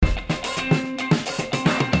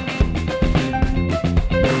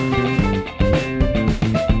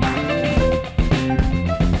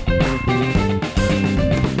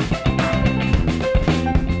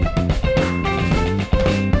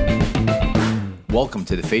Welcome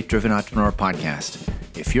to the Faith Driven Entrepreneur Podcast.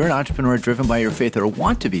 If you're an entrepreneur driven by your faith or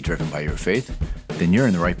want to be driven by your faith, then you're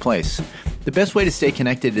in the right place. The best way to stay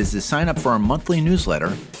connected is to sign up for our monthly newsletter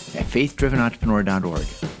at faithdrivenentrepreneur.org.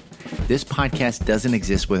 This podcast doesn't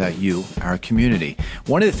exist without you, our community.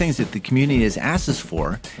 One of the things that the community has asked us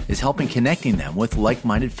for is helping connecting them with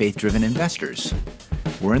like-minded faith-driven investors.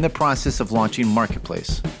 We're in the process of launching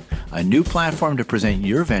Marketplace, a new platform to present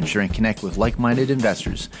your venture and connect with like-minded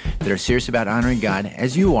investors that are serious about honoring God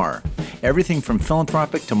as you are. Everything from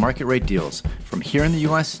philanthropic to market rate deals, from here in the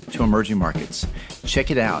U.S. to emerging markets. Check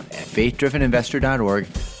it out at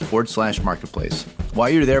faithdriveninvestor.org/marketplace. While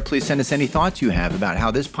you're there, please send us any thoughts you have about how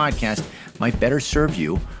this podcast might better serve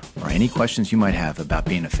you or any questions you might have about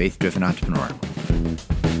being a faith-driven entrepreneur.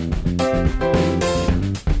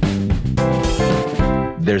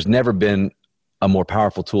 There's never been a more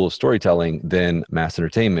powerful tool of storytelling than mass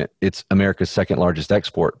entertainment. It's America's second largest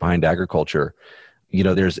export behind agriculture. You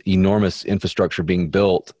know, there's enormous infrastructure being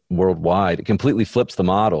built worldwide. It completely flips the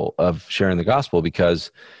model of sharing the gospel because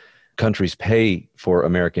countries pay for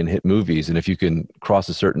American hit movies. And if you can cross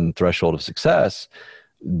a certain threshold of success,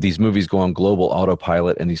 these movies go on global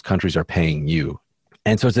autopilot and these countries are paying you.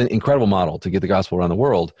 And so it's an incredible model to get the gospel around the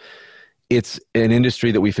world. It's an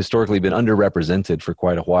industry that we've historically been underrepresented for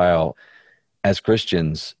quite a while. As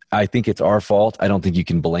Christians, I think it's our fault. I don't think you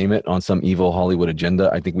can blame it on some evil Hollywood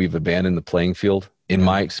agenda. I think we've abandoned the playing field. In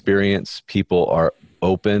my experience, people are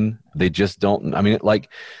open. They just don't. I mean, like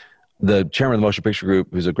the chairman of the Motion Picture Group,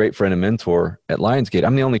 who's a great friend and mentor at Lionsgate,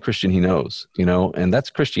 I'm the only Christian he knows, you know, and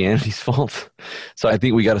that's Christianity's fault. So I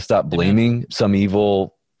think we got to stop blaming some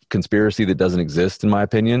evil conspiracy that doesn't exist, in my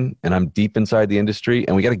opinion. And I'm deep inside the industry,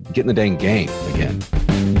 and we got to get in the dang game again.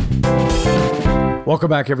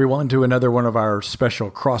 Welcome back, everyone, to another one of our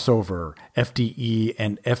special crossover FDE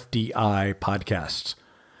and FDI podcasts.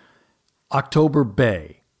 October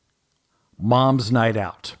Bay, Mom's Night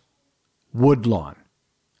Out, Woodlawn,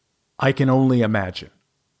 I Can Only Imagine.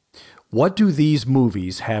 What do these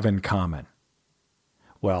movies have in common?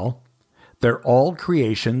 Well, they're all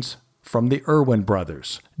creations from the Irwin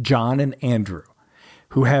brothers, John and Andrew,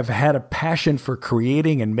 who have had a passion for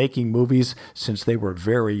creating and making movies since they were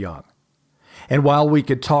very young. And while we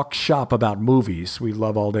could talk shop about movies we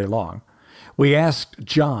love all day long, we asked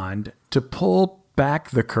John to pull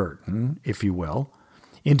back the curtain, if you will,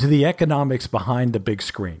 into the economics behind the big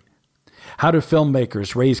screen. How do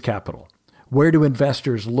filmmakers raise capital? Where do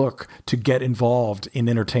investors look to get involved in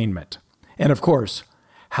entertainment? And of course,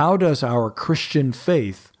 how does our Christian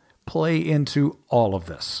faith play into all of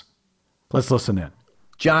this? Let's listen in.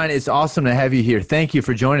 John, it's awesome to have you here. Thank you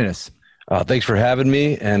for joining us. Thanks for having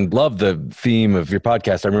me, and love the theme of your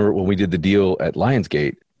podcast. I remember when we did the deal at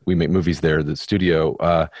Lionsgate, we make movies there, the studio.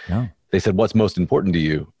 They said, what's most important to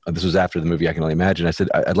you? This was after the movie I Can Only Imagine. I said,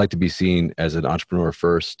 I'd like to be seen as an entrepreneur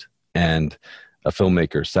first and a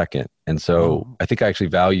filmmaker second. And so I think I actually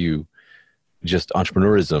value just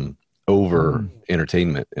entrepreneurism over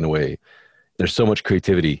entertainment in a way. There's so much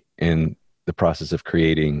creativity in the process of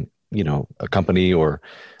creating, you know, a company or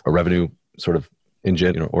a revenue sort of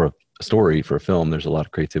engine, or a story for a film. There's a lot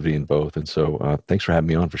of creativity in both. And so thanks for having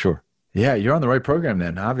me on for sure. Yeah, you're on the right program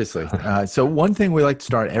then, obviously. So one thing we like to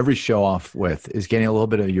start every show off with is getting a little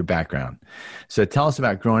bit of your background. So tell us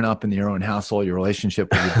about growing up in your own household, your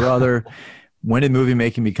relationship with your brother. When did movie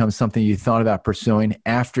making become something you thought about pursuing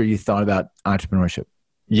after you thought about entrepreneurship?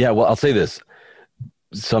 Yeah, well, I'll say this.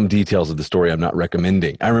 Some details of the story I'm not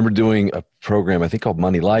recommending. I remember doing a program, I think called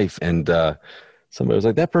Money Life, and somebody was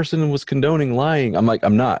like, that person was condoning lying. I'm like,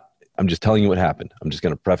 I'm not. I'm just telling you what happened. I'm just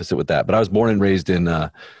going to preface it with that. But I was born and raised in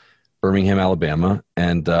Birmingham, Alabama,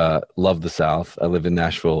 and love the South. I live in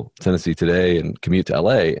Nashville, Tennessee today, and commute to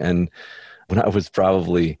LA. And when I was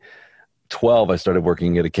probably 12, I started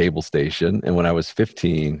working at a cable station. And when I was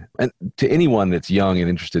 15, and to anyone that's young and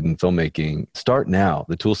interested in filmmaking, start now.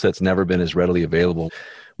 The tool set's never been as readily available.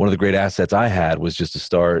 One of the great assets I had was just to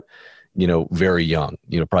start, you know, very young,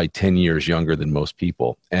 you know, probably 10 years younger than most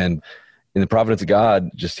people. And in the providence of God,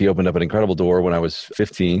 he opened up an incredible door when I was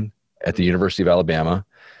 15 at the University of Alabama.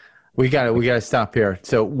 We got to stop here.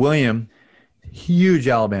 So William, huge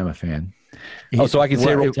Alabama fan. So I can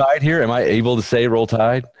say Roll Tide here? Am I able to say Roll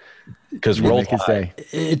Tide? Because Roll Tide.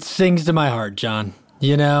 It sings to my heart, John.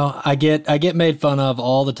 You know, I get made fun of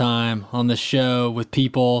all the time on this show with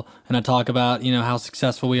people, and I talk about, you know, how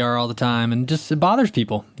successful we are all the time, and just it bothers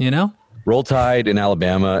people, you know? Roll Tide in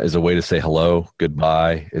Alabama is a way to say hello,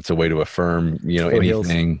 goodbye. It's a way to affirm, you know,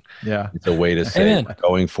 anything. Yeah. It's a way to say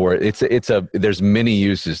going for it. There's many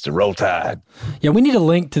uses to Roll Tide. Yeah, we need a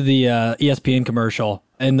link to the ESPN commercial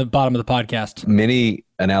in the bottom of the podcast. Many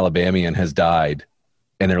an Alabamian has died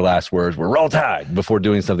and their last words were "Roll Tide" before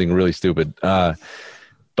doing something really stupid. But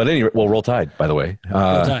Roll Tide, by the way.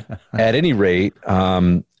 Roll Tide. At any rate,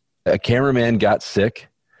 a cameraman got sick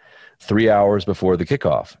 3 hours before the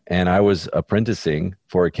kickoff. And I was apprenticing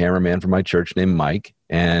for a cameraman from my church named Mike.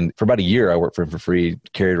 And for about a year, I worked for him for free,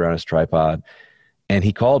 carried around his tripod. And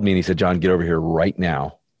he called me and he said, "John, get over here right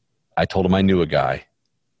now." I told him I knew a guy.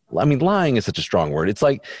 I mean, lying is such a strong word. It's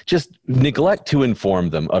like, just neglect to inform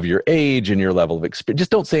them of your age and your level of experience.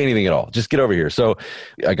 Just don't say anything at all. Just get over here. So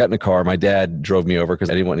I got in a car. My dad drove me over because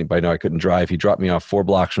I didn't want anybody to know I couldn't drive. He dropped me off 4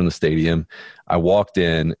 blocks from the stadium. I walked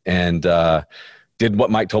in and did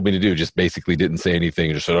what Mike told me to do. Just basically didn't say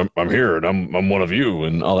anything. Just said, I'm here and I'm one of you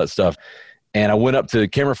and all that stuff. And I went up to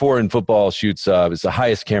camera 4 in football, shoots. It's the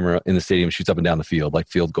highest camera in the stadium, shoots up and down the field, like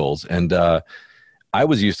field goals. And I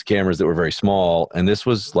was used to cameras that were very small, and this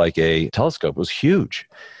was like a telescope. It was huge.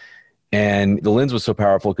 And the lens was so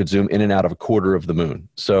powerful, it could zoom in and out of a quarter of the moon.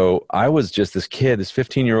 So I was just this kid, this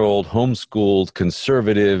 15-year-old, homeschooled,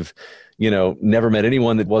 conservative, never met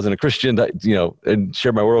anyone that wasn't a Christian, and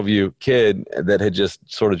shared my worldview kid that had just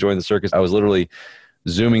sort of joined the circus. I was literally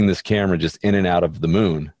zooming this camera just in and out of the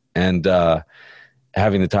moon and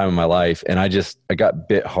having the time of my life. And I got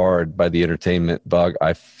bit hard by the entertainment bug.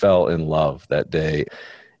 I fell in love that day.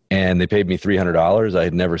 And they paid me $300. I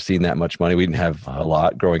had never seen that much money. We didn't have a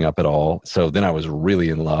lot growing up at all. So then I was really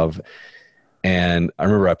in love. And I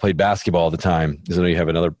remember I played basketball all the time, because I know you have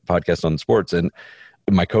another podcast on sports. And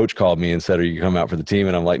my coach called me and said, "Are you coming out for the team?"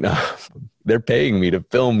 And I'm like, "No, they're paying me to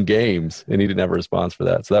film games." And he didn't have a response for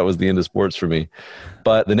that. So that was the end of sports for me.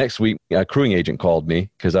 But the next week, a crewing agent called me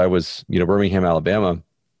because I was, Birmingham, Alabama,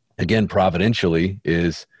 again, providentially,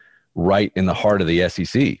 is right in the heart of the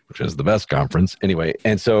SEC, which is the best conference anyway.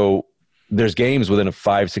 And so there's games within a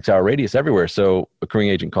 5-6 hour radius everywhere. So a crewing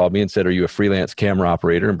agent called me and said, "Are you a freelance camera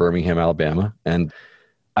operator in Birmingham, Alabama?" And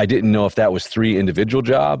I didn't know if that was 3 individual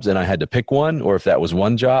jobs and I had to pick one, or if that was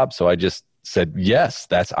one job. So I just said, "Yes,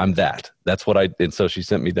 I'm that." That's what I did. And so she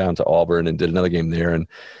sent me down to Auburn and did another game there. And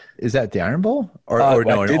is that the Iron Bowl? Or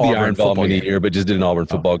no, I did the Iron Bowl many year, but just did an Auburn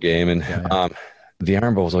football game. And the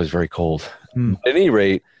Iron Bowl was always very cold. At any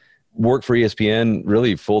rate, worked for ESPN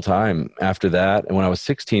really full time after that. And when I was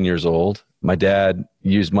 16 years old, my dad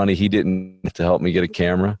used money he didn't to help me get a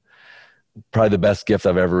camera. Probably the best gift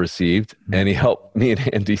I've ever received. And he helped me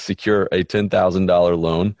and Andy secure a $10,000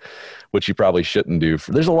 loan, which you probably shouldn't do.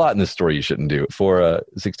 There's a lot in this story you shouldn't do for a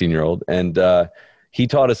 16-year-old. And he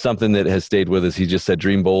taught us something that has stayed with us. He just said,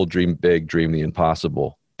 "Dream bold, dream big, dream the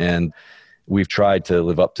impossible." And we've tried to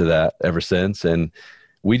live up to that ever since. And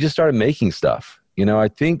we just started making stuff. I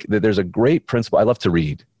think that there's a great principle. I love to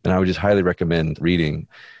read, and I would just highly recommend reading.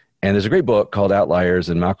 And there's a great book called Outliers,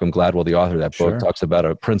 and Malcolm Gladwell, the author of that book, talks about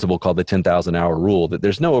a principle called the 10,000 hour rule, that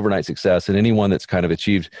there's no overnight success, and anyone that's kind of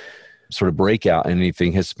achieved sort of breakout in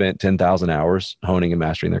anything has spent 10,000 hours honing and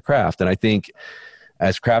mastering their craft. And I think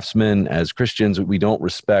as craftsmen, as Christians, we don't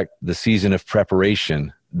respect the season of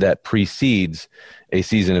preparation that precedes a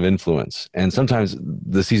season of influence. And sometimes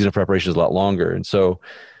the season of preparation is a lot longer. And so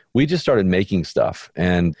we just started making stuff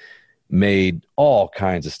and made all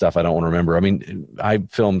kinds of stuff I don't want to remember. I mean, I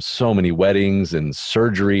filmed so many weddings and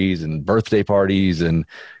surgeries and birthday parties and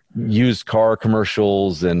used car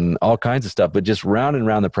commercials and all kinds of stuff, but just round and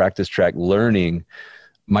round the practice track, learning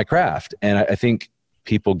my craft. And I think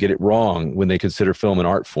people get it wrong when they consider film an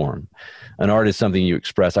art form. An art is something you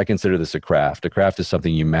express. I consider this a craft. A craft is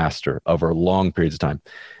something you master over long periods of time.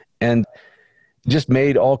 And just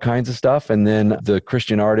made all kinds of stuff. And then the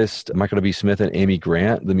Christian artist, Michael W. Smith and Amy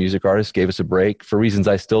Grant, the music artist, gave us a break for reasons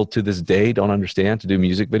I still to this day don't understand, to do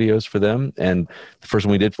music videos for them. And the first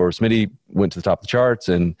one we did for Smitty went to the top of the charts.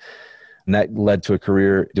 And that led to a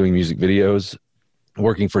career doing music videos,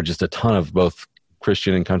 working for just a ton of both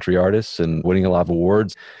Christian and country artists and winning a lot of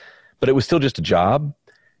awards. But it was still just a job.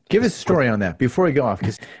 Give us a story on that before we go off,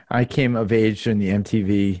 because I came of age during the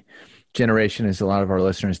MTV generation, as a lot of our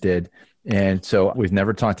listeners did. And so we've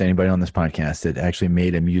never talked to anybody on this podcast that actually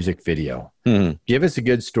made a music video. Give us a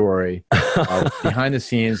good story behind the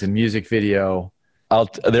scenes and music video.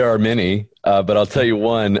 There are many, but I'll tell you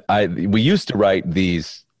one. We used to write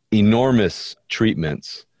these enormous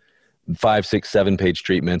treatments, 5, 6, 7-page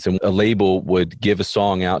treatments, and a label would give a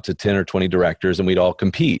song out to 10 or 20 directors, and we'd all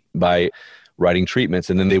compete by writing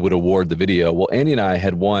treatments, and then they would award the video. Well, Andy and I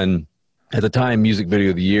had won, at the time, Music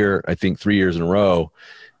Video of the Year, I think 3 years in a row.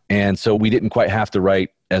 And so we didn't quite have to write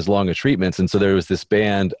as long as treatments. And so there was this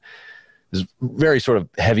band, this very sort of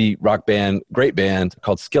heavy rock band, great band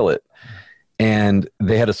called Skillet. And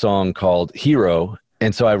they had a song called Hero.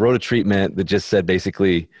 And so I wrote a treatment that just said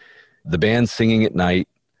basically the band's singing at night,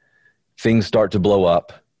 things start to blow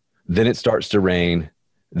up, then it starts to rain,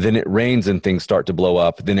 then it rains and things start to blow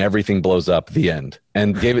up, then everything blows up, the end.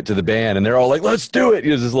 And gave it to the band and they're all like, let's do it.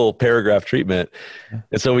 This little paragraph treatment.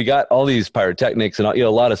 And so we got all these pyrotechnics and a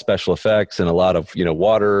lot of special effects and a lot of,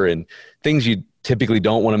 water and things you typically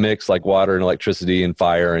don't want to mix, like water and electricity and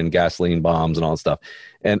fire and gasoline bombs and all that stuff.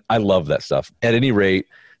 And I love that stuff. At any rate,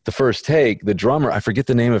 the first take, the drummer, I forget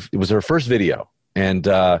the name of, it was her first video. And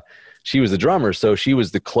she was the drummer, so she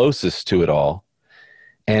was the closest to it all.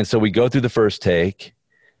 And so we go through the first take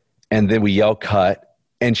and then we yell cut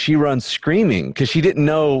and she runs screaming because she didn't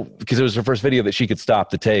know, because it was her first video, that she could stop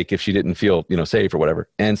the take if she didn't feel, safe or whatever.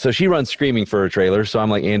 And so she runs screaming for her trailer. So I'm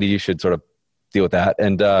like, Andy, you should sort of deal with that.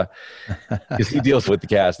 And because he deals with the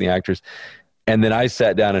cast and the actors. And then I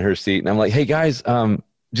sat down in her seat and I'm like, hey guys,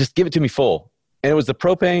 just give it to me full. And it was the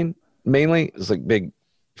propane mainly. It was like big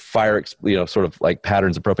fire, sort of like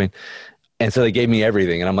patterns of propane. And so they gave me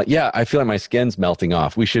everything. And I'm like, yeah, I feel like my skin's melting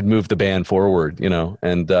off. We should move the band forward,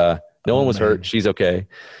 and no one was hurt. She's okay.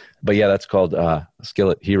 But yeah, that's called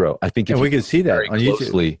Skillet Hero. I think we can see that on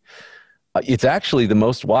YouTube. It's actually the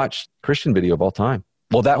most watched Christian video of all time.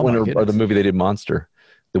 Well, that one or the movie they did, Monster,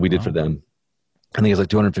 that we did for them. I think it's like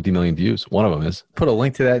 250 million views. One of them is. Put a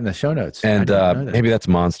link to that in the show notes. And maybe that's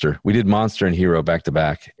Monster. We did Monster and Hero back to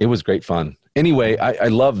back. It was great fun. Anyway, I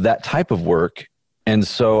love that type of work. And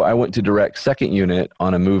so I went to direct second unit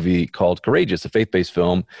on a movie called Courageous, a faith-based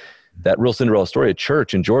film. That real Cinderella story, a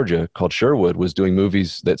church in Georgia called Sherwood was doing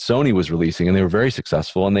movies that Sony was releasing, and they were very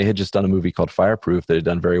successful. And they had just done a movie called Fireproof that had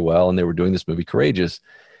done very well, and they were doing this movie Courageous.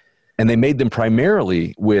 And they made them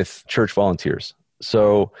primarily with church volunteers.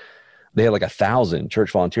 So they had like 1,000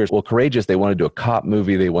 church volunteers. Well, Courageous, they wanted to do a cop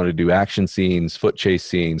movie. They wanted to do action scenes, foot chase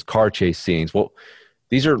scenes, car chase scenes. Well,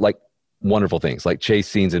 these are like wonderful things, like chase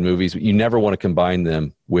scenes in movies. You never want to combine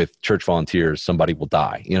them with church volunteers. Somebody will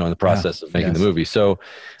die, in the process of making the movie. So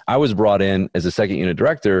I was brought in as a second unit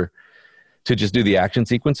director to just do the action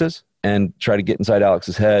sequences and try to get inside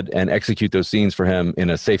Alex's head and execute those scenes for him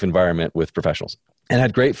in a safe environment with professionals, and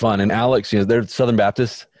had great fun. And Alex, they're Southern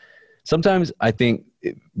Baptists. Sometimes I think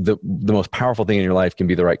the most powerful thing in your life can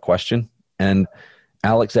be the right question. And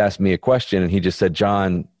Alex asked me a question and he just said,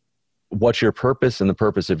 John, what's your purpose and the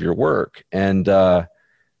purpose of your work? And I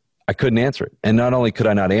couldn't answer it. And not only could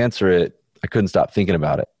I not answer it, I couldn't stop thinking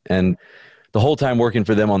about it. And the whole time working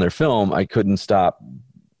for them on their film, I couldn't stop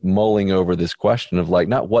mulling over this question of like,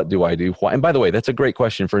 not what do I do? Why? And by the way, that's a great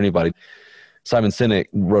question for anybody. Simon Sinek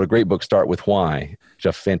wrote a great book, Start With Why, which is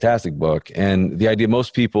a fantastic book. And the idea,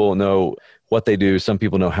 most people know what they do. Some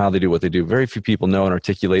people know how they do what they do. Very few people know and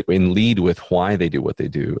articulate and lead with why they do what they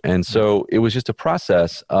do. And so it was just a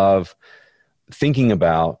process of thinking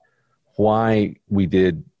about why we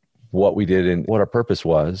did what we did and what our purpose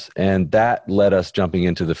was. And that led us jumping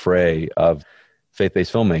into the fray of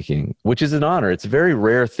faith-based filmmaking, which is an honor. It's a very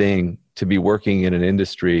rare thing to be working in an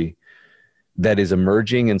industry that is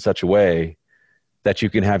emerging in such a way that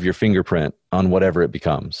you can have your fingerprint on whatever it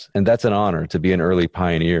becomes. And that's an honor to be an early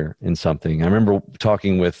pioneer in something. I remember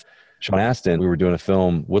talking with Sean Astin. We were doing a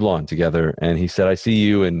film, Woodlawn, together. And he said, I see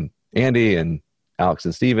you and Andy and Alex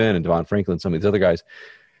and Steven and Devon Franklin, some of these other guys,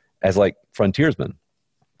 as like frontiersmen.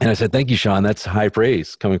 And I said, thank you, Sean. That's high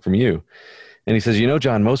praise coming from you. And he says,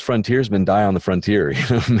 John, most frontiersmen die on the frontier,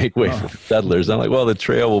 make way for settlers. I'm like, well, the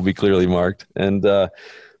trail will be clearly marked and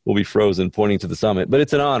we'll be frozen pointing to the summit. But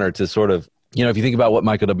it's an honor to sort of, if you think about what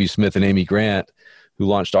Michael W. Smith and Amy Grant, who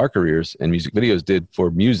launched our careers in music videos, did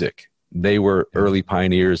for music, they were early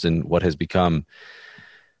pioneers in what has become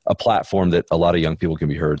a platform that a lot of young people can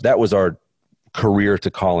be heard. That was our career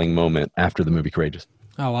to calling moment after the movie Courageous.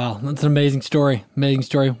 Oh, wow. That's an amazing story. Amazing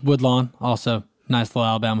story. Woodlawn, also nice little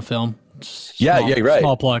Alabama film. Yeah, you're right.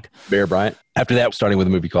 Small plug. Bear Bryant. After that, starting with a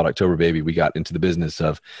movie called October Baby, we got into the business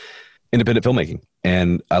of independent filmmaking.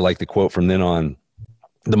 And I like the quote from then on,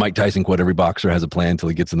 the Mike Tyson quote, every boxer has a plan until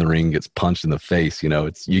he gets in the ring, gets punched in the face.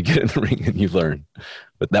 It's you get in the ring and you learn.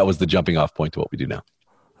 But that was the jumping off point to what we do now.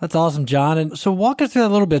 That's awesome, John. And so walk us through that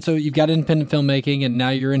a little bit. So you've got independent filmmaking and now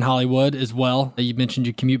you're in Hollywood as well. You mentioned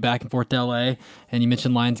you commute back and forth to LA and you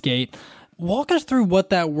mentioned Lionsgate. Walk us through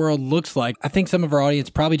what that world looks like. I think some of our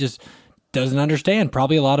audience probably just doesn't understand,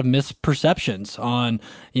 probably a lot of misperceptions on,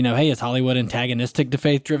 hey, is Hollywood antagonistic to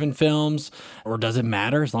faith-driven films? Or does it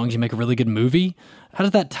matter as long as you make a really good movie? How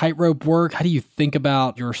does that tightrope work? How do you think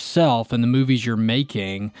about yourself and the movies you're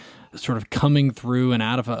making sort of coming through and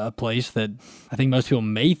out of a place that I think most people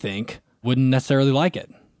may think wouldn't necessarily like it?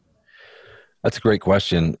 That's a great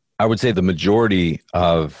question. I would say the majority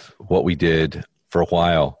of what we did for a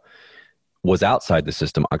while was outside the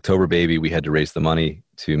system. October Baby, we had to raise the money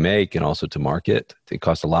to make and also to market. It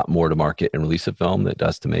cost a lot more to market and release a film than it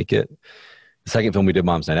does to make it. The second film we did,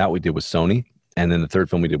 Mom's Night Out, we did with Sony. And then the third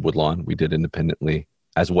film we did, Woodlawn, we did independently,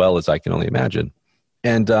 as well as I Can Only Imagine.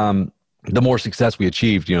 And the more success we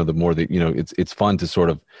achieved, the more that, it's fun to sort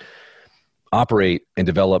of operate and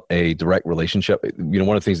develop a direct relationship.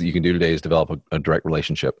 One of the things that you can do today is develop a direct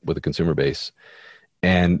relationship with a consumer base.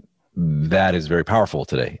 And that is very powerful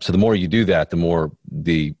today. So the more you do that, the more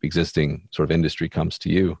the existing sort of industry comes to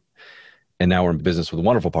you. And now we're in business with a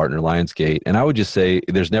wonderful partner, Lionsgate. And I would just say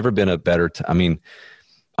there's never been a better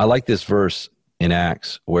I like this verse in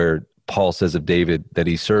Acts where Paul says of David that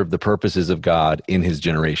he served the purposes of God in his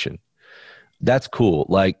generation. That's cool.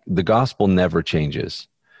 Like, the gospel never changes,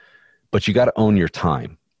 but you got to own your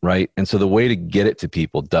time, right? And so the way to get it to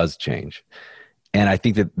people does change. And I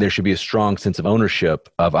think that there should be a strong sense of ownership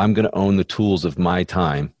of, I'm going to own the tools of my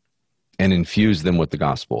time and infuse them with the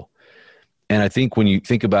gospel. And I think when you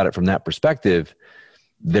think about it from that perspective,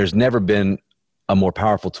 there's never been a more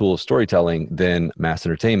powerful tool of storytelling than mass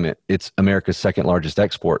entertainment. It's America's second largest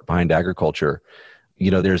export behind agriculture.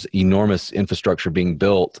 There's enormous infrastructure being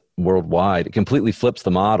built worldwide. It completely flips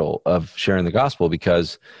the model of sharing the gospel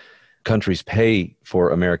because countries pay for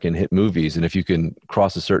American hit movies. And if you can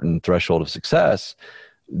cross a certain threshold of success,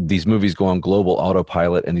 these movies go on global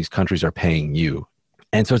autopilot and these countries are paying you.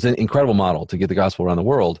 And so it's an incredible model to get the gospel around the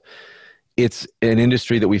world. It's an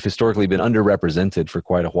industry that we've historically been underrepresented for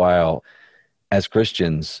quite a while. As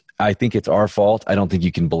Christians, I think it's our fault. I don't think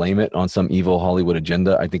you can blame it on some evil Hollywood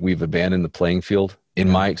agenda. I think we've abandoned the playing field. In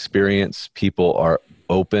my experience, people are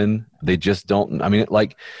open. They just don't.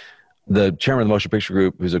 The chairman of the Motion Picture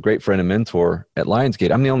Group, who's a great friend and mentor at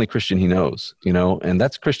Lionsgate, I'm the only Christian he knows, and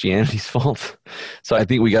that's Christianity's fault. So I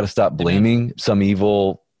think we got to stop blaming some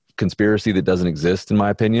evil conspiracy that doesn't exist, in my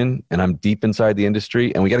opinion. And I'm deep inside the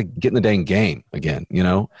industry, and we got to get in the dang game again,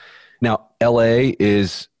 Now, LA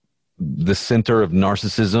is the center of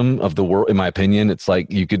narcissism of the world, in my opinion. It's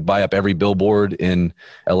like you could buy up every billboard in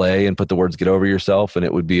LA and put the words "get over yourself," and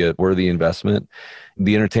it would be a worthy investment.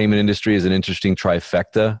 The entertainment industry is an interesting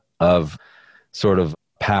trifecta of sort of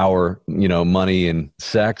power, money and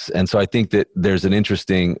sex. And so I think that there's an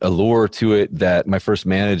interesting allure to it that my first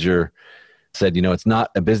manager said, it's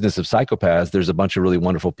not a business of psychopaths. There's a bunch of really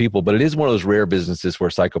wonderful people, but it is one of those rare businesses where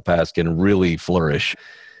psychopaths can really flourish.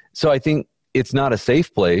 So I think it's not a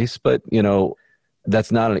safe place, but,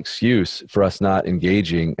 that's not an excuse for us not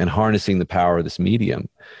engaging and harnessing the power of this medium.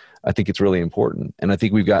 I think it's really important. And I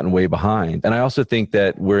think we've gotten way behind. And I also think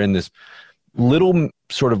that we're in this little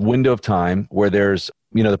sort of window of time where there's,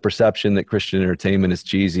 the perception that Christian entertainment is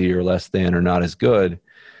cheesy or less than or not as good.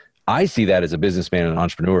 I see that as a businessman and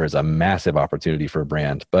entrepreneur as a massive opportunity for a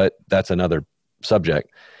brand, but that's another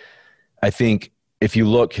subject. I think if you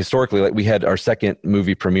look historically, like we had our second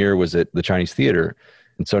movie premiere was at the Chinese Theater,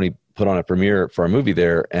 and Sony put on a premiere for our movie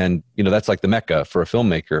there. And, that's like the Mecca for a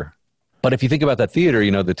filmmaker. But if you think about that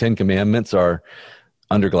theater, the 10 Commandments are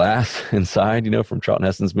under glass inside, from Charlton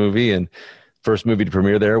Heston's movie. And first movie to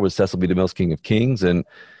premiere there was Cecil B. DeMille's King of Kings. And,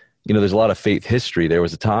 there's a lot of faith history. There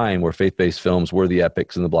was a time where faith-based films were the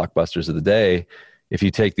epics and the blockbusters of the day. If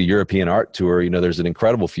you take the European art tour, there's an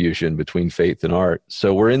incredible fusion between faith and art.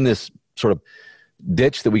 So we're in this sort of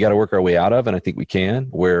ditch that we got to work our way out of, and I think we can,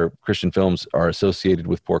 where Christian films are associated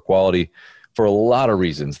with poor quality for a lot of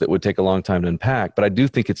reasons that would take a long time to unpack. But I do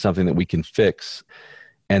think it's something that we can fix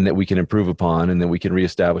and that we can improve upon, and that we can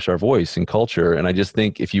reestablish our voice and culture. And I just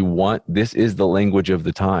think this is the language of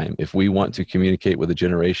the time. If we want to communicate with a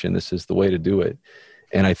generation, this is the way to do it.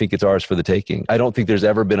 And I think it's ours for the taking. I don't think there's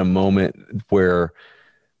ever been a moment where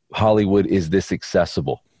Hollywood is this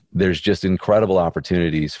accessible. There's just incredible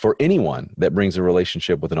opportunities for anyone that brings a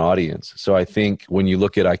relationship with an audience. So I think when you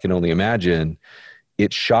look at I Can Only Imagine,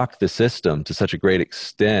 it shocked the system to such a great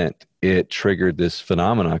extent, it triggered this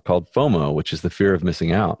phenomena called FOMO, which is the fear of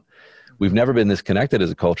missing out. We've never been this connected as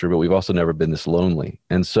a culture, but we've also never been this lonely.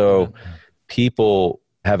 And so people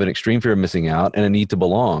have an extreme fear of missing out and a need to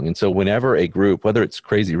belong. And so whenever a group, whether it's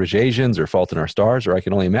Crazy Rich Asians or Fault in Our Stars, or I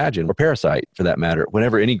Can Only Imagine, or Parasite for that matter,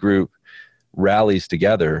 whenever any group rallies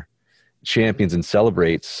together, champions and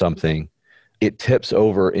celebrates something, it tips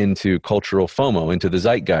over into cultural FOMO, into the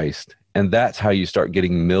zeitgeist. And that's how you start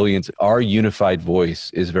getting millions. Our unified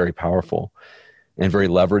voice is very powerful and very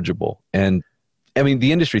leverageable. And I mean,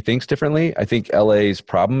 the industry thinks differently. I think LA's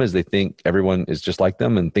problem is they think everyone is just like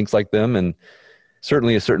them and thinks like them. And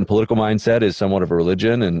certainly a certain political mindset is somewhat of a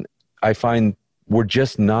religion. And I find we're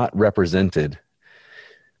just not represented.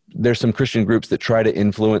 There's some Christian groups that try to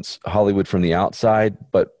influence Hollywood from the outside,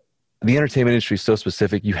 but the entertainment industry is so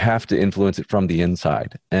specific, you have to influence it from the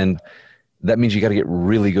inside. And that means you got to get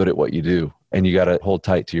really good at what you do, and you got to hold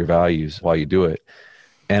tight to your values while you do it.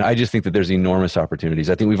 And I just think that there's enormous opportunities.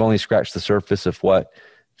 I think we've only scratched the surface of what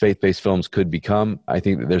faith-based films could become. I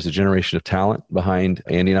think that there's a generation of talent behind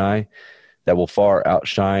Andy and I that will far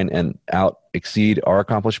outshine and exceed our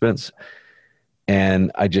accomplishments.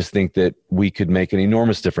 And I just think that we could make an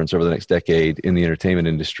enormous difference over the next decade in the entertainment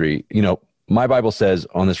industry. You know, my Bible says,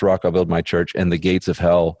 on this rock I'll build my church, and the gates of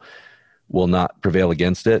hell will not prevail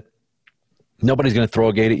against it. Nobody's going to throw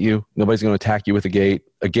a gate at you. Nobody's going to attack you with a gate.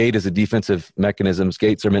 A gate is a defensive mechanism.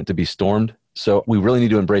 Gates are meant to be stormed. So we really need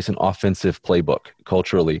to embrace an offensive playbook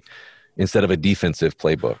culturally instead of a defensive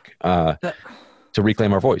playbook to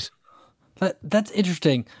reclaim our voice. That's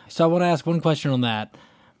interesting. So I want to ask one question on that.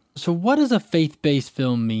 So what does a faith-based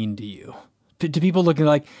film mean to you? To people looking,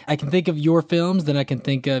 like, I can think of your films, then I can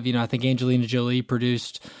think of, I think Angelina Jolie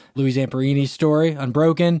produced Louis Zamperini's story,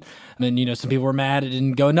 Unbroken. And, some people were mad it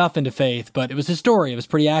didn't go enough into faith, but it was his story. It was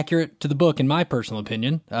pretty accurate to the book, in my personal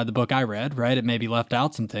opinion, the book I read, right? It maybe left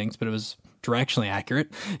out some things, but it was directionally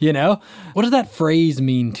accurate, What does that phrase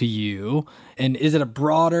mean to you? And is it a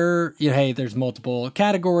broader, hey, there's multiple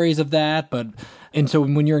categories of that, and so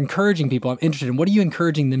when you're encouraging people, I'm interested in what are you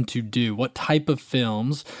encouraging them to do? What type of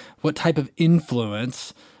films, what type of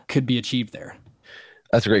influence could be achieved there?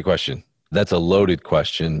 That's a great question. That's a loaded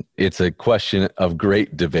question. It's a question of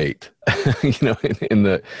great debate, in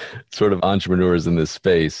the sort of entrepreneurs in this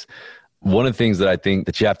space. One of the things that I think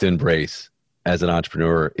that you have to embrace as an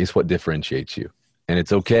entrepreneur is what differentiates you. And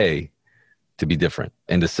it's okay to be different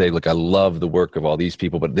and to say, look, I love the work of all these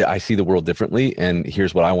people, but I see the world differently, and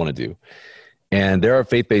here's what I want to do. And there are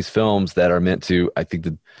faith-based films that are meant to, I think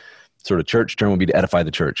the sort of church term would be to edify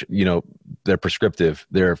the church. They're prescriptive.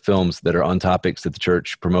 They're films that are on topics that the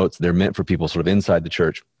church promotes. They're meant for people sort of inside the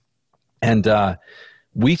church. And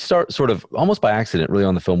we start sort of almost by accident really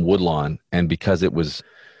on the film Woodlawn. And because it was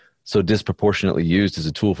so disproportionately used as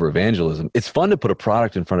a tool for evangelism, it's fun to put a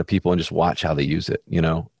product in front of people and just watch how they use it.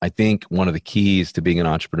 I think one of the keys to being an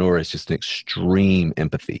entrepreneur is just an extreme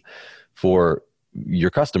empathy for your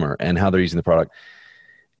customer and how they're using the product.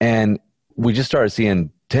 And we just started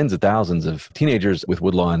seeing tens of thousands of teenagers with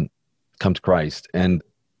Woodlawn come to Christ. And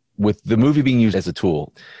with the movie being used as a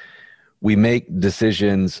tool, we make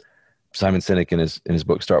decisions. Simon Sinek in his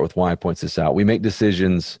book, Start With Why, points this out. We make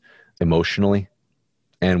decisions emotionally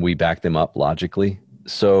and we back them up logically.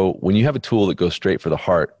 So when you have a tool that goes straight for the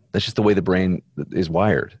heart, that's just the way the brain is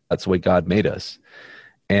wired. That's the way God made us.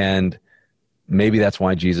 And maybe that's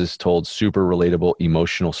why Jesus told super relatable,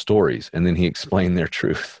 emotional stories, and then he explained their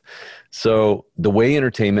truth. So the way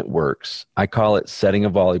entertainment works, I call it setting a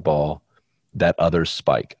volleyball that others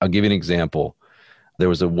spike. I'll give you an example. There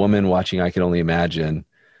was a woman watching I Can Only Imagine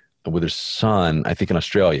with her son, I think in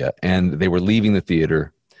Australia, and they were leaving the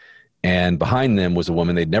theater, and behind them was a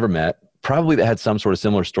woman they'd never met, probably that had some sort of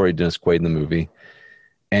similar story to Dennis Quaid in the movie,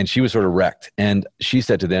 and she was sort of wrecked. And she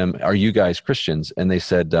said to them, "Are you guys Christians?" And they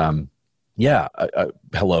said, yeah,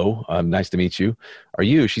 hello, nice to meet you. Are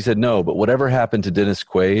you? She said, no, but whatever happened to Dennis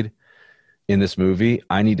Quaid in this movie,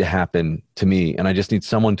 I need to happen to me, and I just need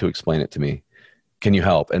someone to explain it to me. Can you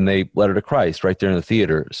help? And they led her to Christ right there in the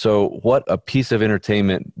theater. So what a piece of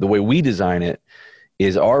entertainment, the way we design it,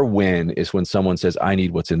 is our win is when someone says, I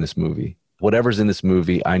need what's in this movie. Whatever's in this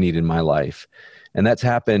movie, I need in my life. And that's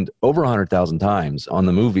happened over 100,000 times on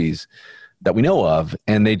the movies that we know of,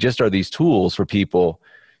 and they just are these tools for people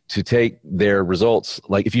to take their results.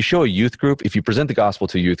 Like if you show a youth group, if you present the gospel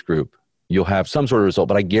to a youth group, you'll have some sort of result.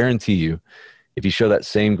 But I guarantee you, if you show that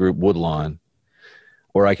same group Woodlawn,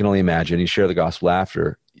 or I Can Only Imagine, you share the gospel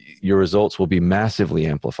after, your results will be massively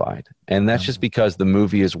amplified. And that's just because the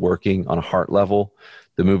movie is working on a heart level.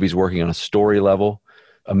 The movie's working on a story level.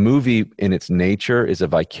 A movie in its nature is a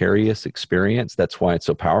vicarious experience. That's why it's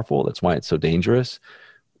so powerful. That's why it's so dangerous.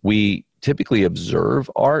 We typically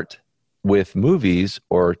observe art. With movies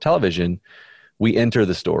or television, we enter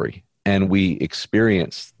the story and we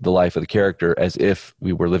experience the life of the character as if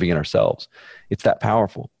we were living it ourselves. It's that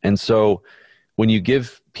powerful. And so when you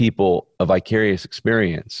give people a vicarious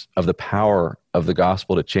experience of the power of the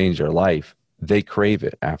gospel to change their life, they crave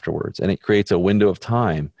it afterwards. And it creates a window of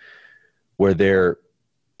time where they're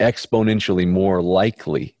exponentially more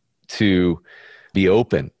likely to be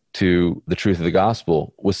open to the truth of the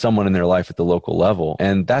gospel with someone in their life at the local level.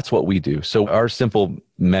 And that's what we do. So our simple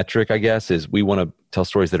metric, I guess, is we want to tell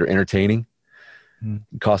stories that are entertaining.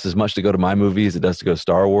 It costs as much to go to my movie as it does to go to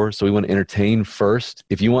Star Wars. So we want to entertain first.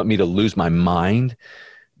 If you want me to lose my mind,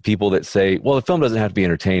 people that say, well, the film doesn't have to be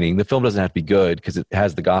entertaining. The film doesn't have to be good because it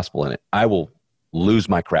has the gospel in it. I will lose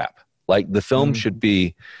my crap Like the film should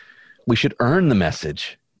be, we should earn the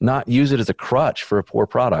message, not use it as a crutch for a poor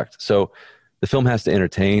product. So the film has to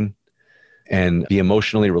entertain and be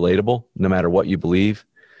emotionally relatable, no matter what you believe.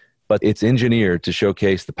 But it's engineered to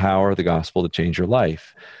showcase the power of the gospel to change your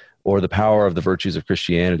life, or the power of the virtues of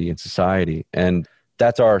Christianity in society. And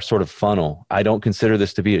that's our sort of funnel. I don't consider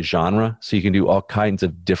this to be a genre, so you can do all kinds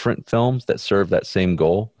of different films that serve that same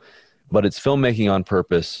goal. But it's filmmaking on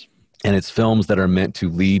purpose, and it's films that are meant to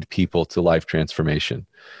lead people to life transformation.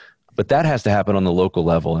 But that has to happen on the local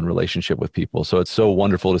level in relationship with people. So it's so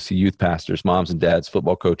wonderful to see youth pastors, moms and dads,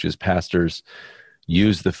 football coaches, pastors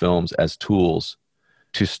use the films as tools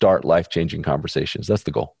to start life-changing conversations. That's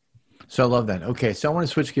the goal. So I love that. Okay, so I want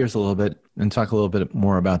to switch gears a little bit and talk a little bit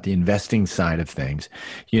more about the investing side of things.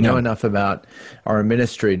 You know enough about our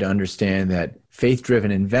ministry to understand that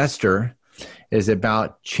Faith-Driven Investor is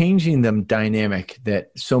about changing the dynamic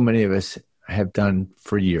that so many of us have done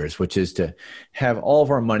for years, which is to have all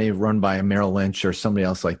of our money run by a Merrill Lynch or somebody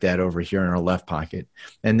else like that over here in our left pocket.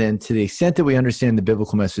 And then to the extent that we understand the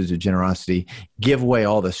biblical message of generosity, give away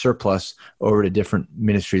all the surplus over to different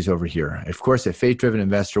ministries over here. Of course, at Faith-Driven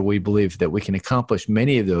Investor, we believe that we can accomplish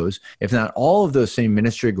many of those, if not all of those same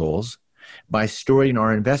ministry goals, by storing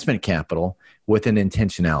our investment capital with an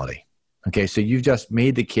intentionality. Okay, so you've just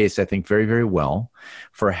made the case, I think, very, very well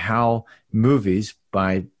for how movies,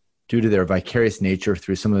 due to their vicarious nature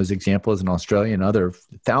through some of those examples in Australia and other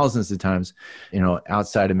thousands of times,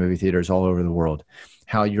 outside of movie theaters all over the world,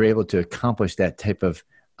 how you're able to accomplish that type of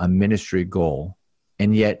a ministry goal.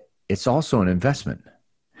 And yet it's also an investment.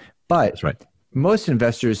 But that's right. Most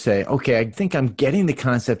investors say, okay, I think I'm getting the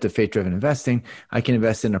concept of faith-driven investing. I can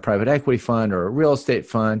invest in a private equity fund or a real estate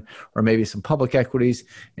fund or maybe some public equities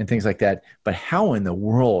and things like that. But how in the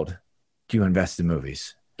world do you invest in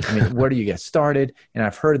movies? I mean, where do you get started? And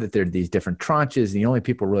I've heard that there are these different tranches, and the only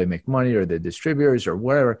people who really make money are the distributors or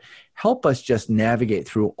whatever. Help us just navigate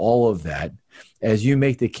through all of that as you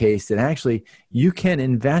make the case that actually you can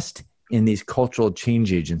invest in these cultural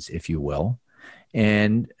change agents, if you will,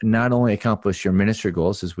 and not only accomplish your ministry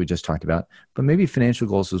goals, as we just talked about, but maybe financial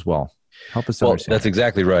goals as well. Help us understand. That's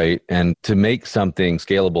exactly right. And to make something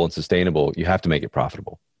scalable and sustainable, you have to make it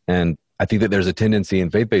profitable. And I think that there's a tendency in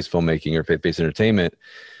faith-based filmmaking or faith-based entertainment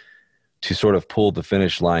to sort of pull the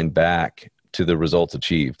finish line back to the results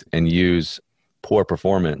achieved and use poor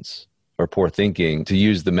performance or poor thinking to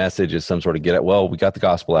use the message as some sort of we got the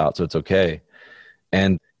gospel out, so it's okay.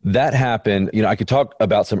 And that happened. I could talk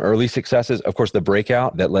about some early successes. Of course, the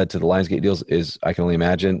breakout that led to the Lionsgate deals is, I can only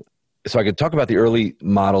imagine. So I could talk about the early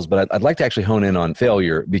models, but I'd like to actually hone in on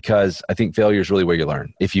failure, because I think failure is really where you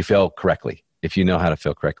learn. If you fail correctly, if you know how to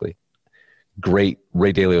fail correctly. Great.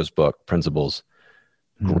 Ray Dalio's book, Principles,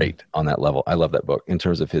 great on that level. I love that book in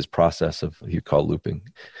terms of his process of, he called looping.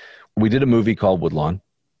 We did a movie called Woodlawn.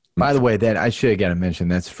 By the way, that I should have got to mention,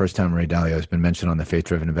 that's the first time Ray Dalio has been mentioned on the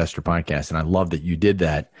Faith-Driven Investor podcast. And I love that you did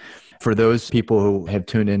that. For those people who have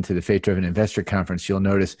tuned into the Faith-Driven Investor Conference, you'll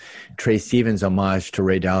notice Trey Stevens' homage to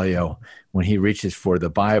Ray Dalio when he reaches for the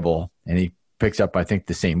Bible and he picks up, I think,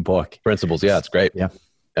 the same book. Principles. Yeah, it's great. Yeah.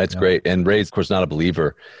 That's great. And Ray's, of course, not a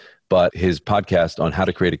believer, but his podcast on how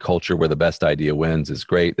to create a culture where the best idea wins is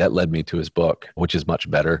great. That led me to his book, which is much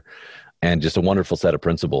better. And just a wonderful set of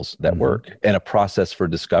principles that work, and a process for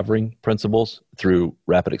discovering principles through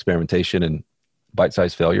rapid experimentation and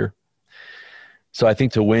bite-sized failure. So I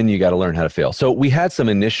think to win, you got to learn how to fail. So we had some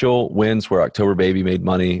initial wins where October Baby made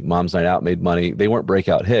money, Mom's Night Out made money. They weren't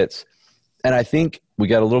breakout hits. And I think we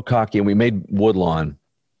got a little cocky and we made Woodlawn.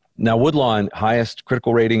 Now, Woodlawn, highest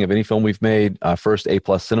critical rating of any film we've made, first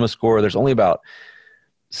A+ cinema score. There's only about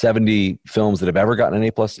 70 films that have ever gotten an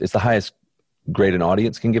A+. It's the highest grade an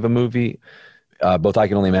audience can give a movie. Both I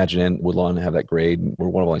Can Only Imagine and Woodlawn have that grade. We're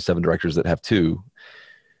one of only 7 directors that have 2.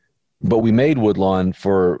 But we made Woodlawn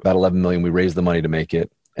for about $11 million. We raised the money to make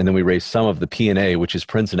it. And then we raised some of the P&A, which is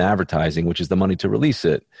prints and advertising, which is the money to release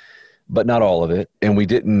it, but not all of it. And we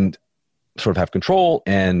didn't sort of have control.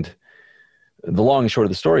 And the long and short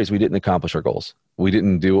of the story is we didn't accomplish our goals. We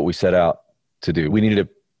didn't do what we set out to do. We needed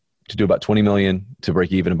to do about $20 million to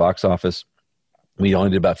break even in box office. We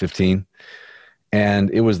only did about 15. And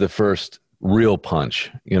it was the first real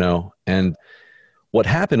punch, and what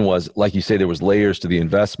happened was, like you say, there was layers to the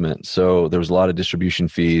investment. So there was a lot of distribution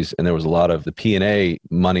fees, and there was a lot of the P&A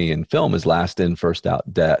money in film is last in, first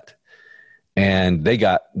out debt. And they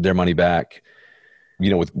got their money back,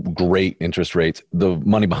 with great interest rates. The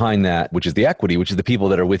money behind that, which is the equity, which is the people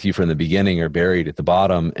that are with you from the beginning, are buried at the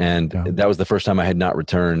bottom. And that was the first time I had not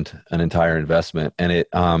returned an entire investment. And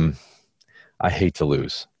I hate to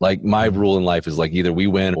lose. Like, my rule in life is like, either we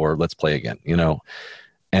win or let's play again,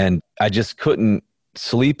 And I just couldn't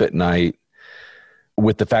sleep at night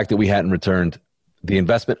with the fact that we hadn't returned the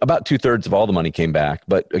investment. About 2/3 of all the money came back.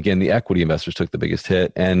 But again, the equity investors took the biggest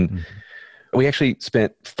hit. And we actually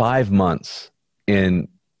spent 5 months in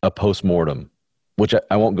a postmortem, which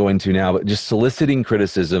I won't go into now, but just soliciting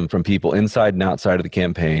criticism from people inside and outside of the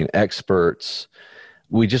campaign, experts.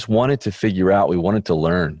 We just wanted to figure out, we wanted to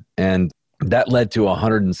learn. And that led to a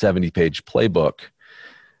 170-page playbook,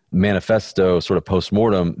 manifesto, sort of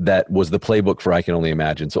postmortem, that was the playbook for I Can Only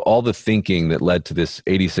Imagine. So all the thinking that led to this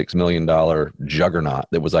 $86 million juggernaut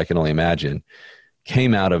that was I Can Only Imagine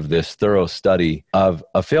came out of this thorough study of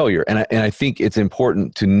a failure. And I think it's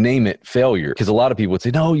important to name it failure, because a lot of people would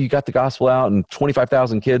say, no, you got the gospel out and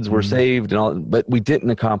 25,000 kids were saved and all, but we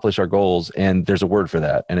didn't accomplish our goals. And there's a word for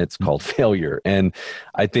that, and it's called failure. And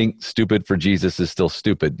I think stupid for Jesus is still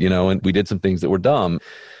stupid, and we did some things that were dumb,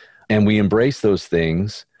 and we embraced those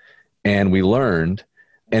things and we learned.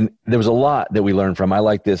 And there was a lot that we learned from. I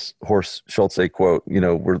like this Horst Schulze quote,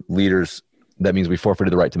 we're leaders. That means we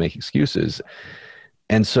forfeited the right to make excuses.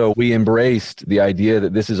 And so we embraced the idea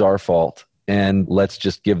that this is our fault and let's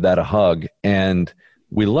just give that a hug. And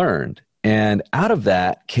we learned. And out of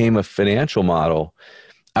that came a financial model.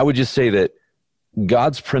 I would just say that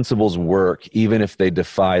God's principles work even if they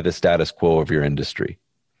defy the status quo of your industry.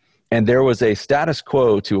 And there was a status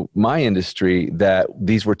quo to my industry that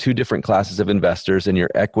these were two different classes of investors, and your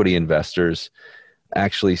equity investors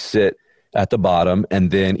actually sit at the bottom,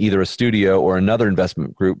 and then either a studio or another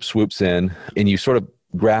investment group swoops in, and you sort of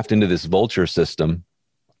graft into this vulture system.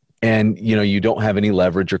 And, you don't have any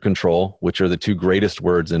leverage or control, which are the two greatest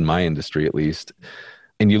words in my industry, at least.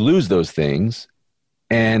 And you lose those things.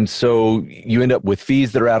 And so you end up with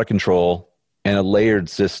fees that are out of control and a layered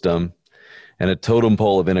system and a totem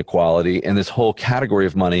pole of inequality and this whole category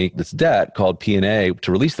of money, this debt called P&A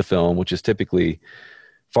to release the film, which is typically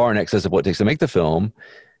far in excess of what it takes to make the film.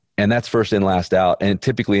 And that's first in, last out. And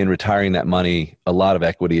typically in retiring that money, a lot of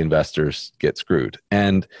equity investors get screwed.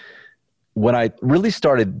 And when I really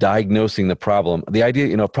started diagnosing the problem, the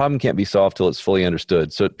idea, a problem can't be solved till it's fully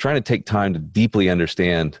understood. So trying to take time to deeply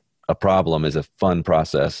understand a problem is a fun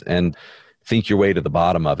process, and think your way to the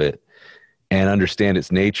bottom of it and understand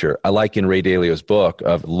its nature. I like in Ray Dalio's book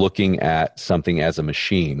of looking at something as a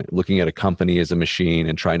machine, looking at a company as a machine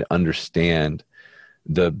and trying to understand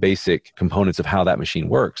the basic components of how that machine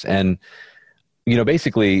works. And,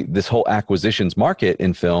 basically this whole acquisitions market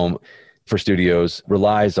in film for studios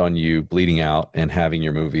relies on you bleeding out and having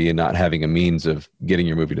your movie and not having a means of getting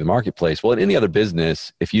your movie to the marketplace. Well, in any other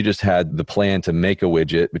business, if you just had the plan to make a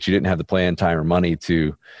widget, but you didn't have the plan, time, or money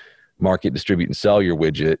to market, distribute, and sell your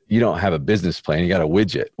widget, you don't have a business plan, you got a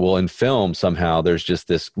widget. Well, in film, somehow there's just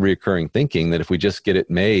this reoccurring thinking that if we just get it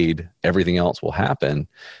made, everything else will happen.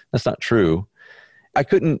 That's not true. I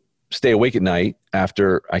couldn't stay awake at night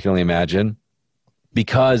after I Can Only Imagine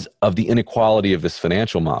because of the inequality of this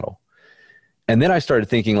financial model. And then I started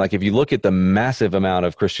thinking, if you look at the massive amount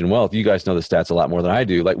of Christian wealth, you guys know the stats a lot more than I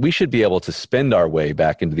do, we should be able to spend our way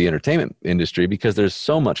back into the entertainment industry because there's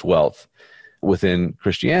so much wealth within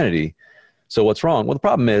Christianity. So what's wrong? Well, the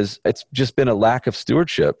problem is it's just been a lack of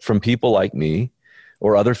stewardship from people like me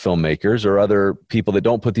or other filmmakers or other people that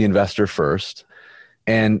don't put the investor first.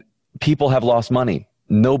 And people have lost money.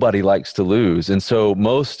 Nobody likes to lose. And so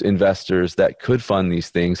most investors that could fund these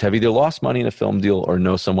things have either lost money in a film deal or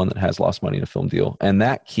know someone that has lost money in a film deal. And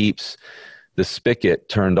that keeps the spigot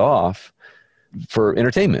turned off for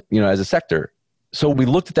entertainment, as a sector. So we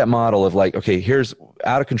looked at that model of okay, here's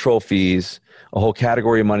out of control fees, a whole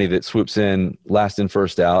category of money that swoops in last in,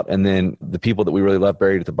 first out, and then the people that we really love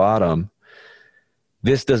buried at the bottom.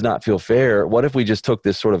 This does not feel fair. What if we just took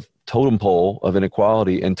this sort of totem pole of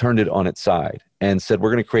inequality and turned it on its side and said, we're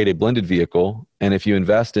going to create a blended vehicle. And if you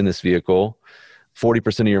invest in this vehicle,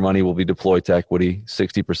 40% of your money will be deployed to equity,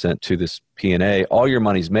 60% to this P&A. All your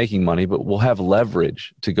money's making money, but we'll have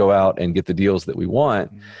leverage to go out and get the deals that we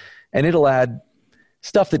want. And it'll add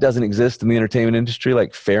stuff that doesn't exist in the entertainment industry,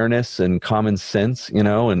 like fairness and common sense,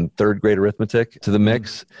 and third grade arithmetic to the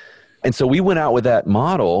mix. And so we went out with that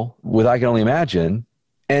model with I Can Only Imagine,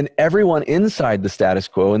 and everyone inside the status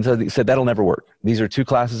quo and said that'll never work. These are two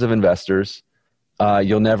classes of investors.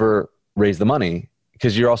 You'll never raise the money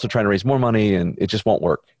because you're also trying to raise more money and it just won't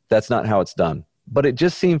work. That's not how it's done. But it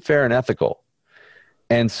just seemed fair and ethical.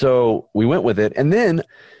 And so we went with it. And then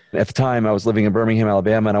at the time I was living in Birmingham,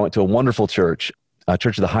 Alabama, and I went to a wonderful church,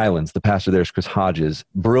 Church of the Highlands. The pastor there is Chris Hodges,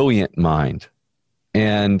 brilliant mind.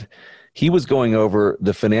 And he was going over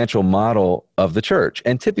the financial model of the church.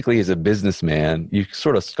 And typically as a businessman, you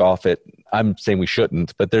sort of scoff at, I'm saying we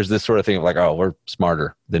shouldn't, but there's this sort of thing of oh, we're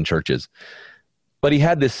smarter than churches. But he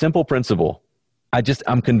had this simple principle.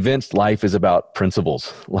 I'm convinced life is about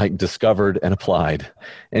principles, like discovered and applied.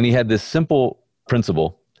 And he had this simple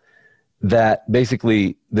principle that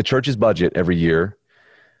basically the church's budget every year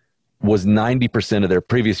was 90% of their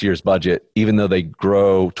previous year's budget, even though they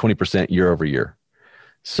grow 20% year over year.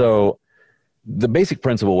 So the basic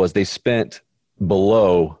principle was they spent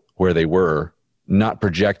below where they were, not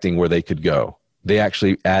projecting where they could go. They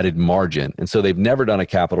actually added margin. And so they've never done a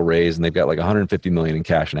capital raise, and they've got like 150 million in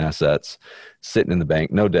cash and assets sitting in the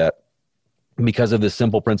bank, no debt, because of this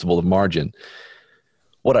simple principle of margin.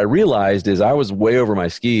 What I realized is I was way over my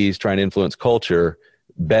skis trying to influence culture,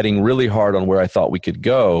 betting really hard on where I thought we could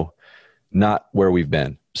go, not where we've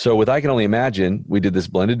been. So with I Can Only Imagine, we did this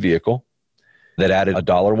blended vehicle that added a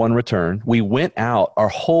 $1 return. We went out, our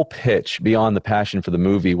whole pitch beyond the passion for the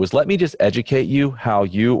movie was, let me just educate you how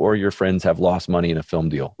you or your friends have lost money in a film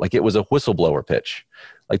deal. Like, it was a whistleblower pitch.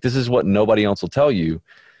 Like, this is what nobody else will tell you.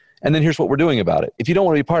 And then here's what we're doing about it. If you don't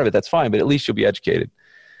want to be part of it, that's fine, but at least you'll be educated.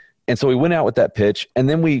 And so we went out with that pitch, and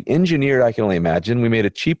then we engineered I Can Only Imagine. We made a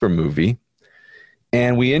cheaper movie,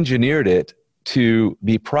 and we engineered it to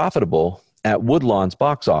be profitable at Woodlawn's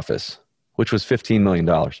box office, which was $15 million.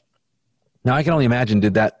 Now, I Can Only Imagine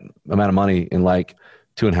did that amount of money in like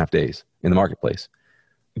 2.5 days in the marketplace,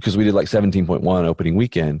 because we did like 17.1 opening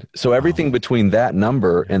weekend. So everything between that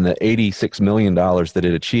number and the $86 million that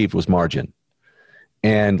it achieved was margin,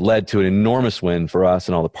 and led to an enormous win for us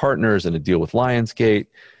and all the partners and a deal with Lionsgate.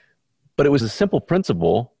 But it was a simple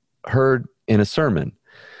principle heard in a sermon.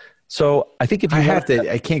 So I think if you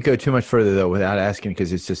I can't go too much further though without asking,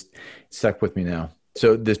 because it's just stuck with me now.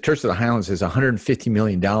 So the Church of the Highlands has $150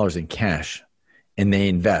 million in cash, and they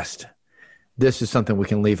invest. This is something we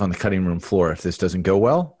can leave on the cutting room floor if this doesn't go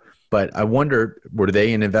well. But I wonder, were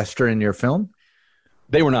they an investor in your film?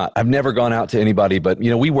 They were not. I've never gone out to anybody, but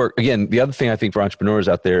we work, again, the other thing I think for entrepreneurs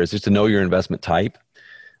out there is just to know your investment type.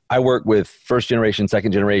 I work with first generation,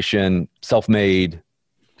 second generation, self-made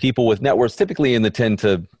people with net worths, typically in the $10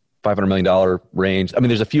 to $500 million range. I mean,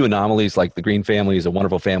 there's a few anomalies, like the Green family is a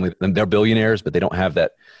wonderful family. They're billionaires, but they don't have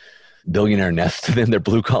that billionaire nest to them. They're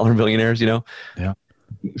blue collar billionaires, Yeah.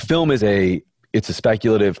 Film is it's a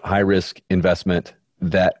speculative, high risk investment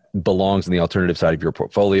that belongs in the alternative side of your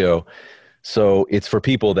portfolio. So it's for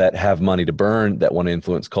people that have money to burn, that want to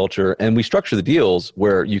influence culture. And we structure the deals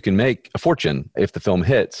where you can make a fortune if the film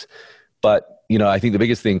hits. But, I think the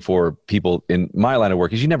biggest thing for people in my line of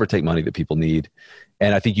work is you never take money that people need.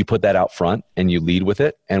 And I think you put that out front and you lead with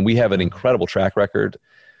it. And we have an incredible track record,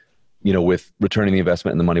 with returning the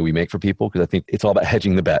investment and the money we make for people, because I think it's all about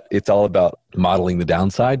hedging the bet. It's all about modeling the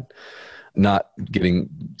downside, not getting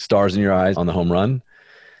stars in your eyes on the home run,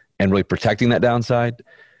 and really protecting that downside.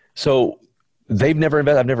 So they've never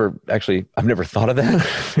invested. I've never thought of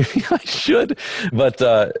that. Maybe I should. But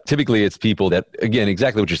typically it's people that, again,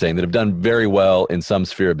 exactly what you're saying, that have done very well in some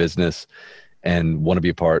sphere of business and want to be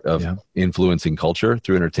a part of influencing culture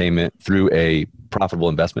through entertainment, through a profitable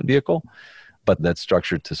investment vehicle, but that's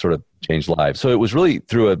structured to sort of change lives. So it was really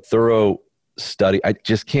through a thorough study. I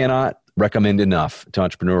just cannot recommend enough to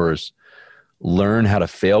entrepreneurs, learn how to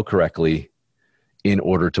fail correctly in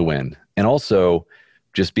order to win. And also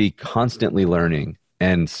just be constantly learning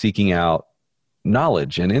and seeking out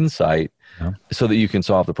knowledge and insight so that you can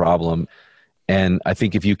solve the problem. And I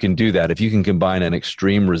think if you can do that, if you can combine an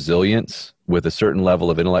extreme resilience with a certain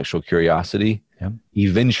level of intellectual curiosity,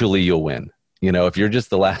 eventually you'll win. If you're just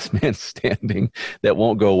the last man standing that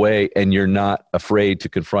won't go away, and you're not afraid to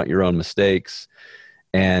confront your own mistakes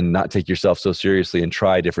and not take yourself so seriously and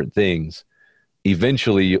try different things,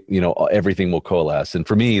 eventually, everything will coalesce. And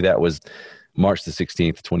for me, that was March the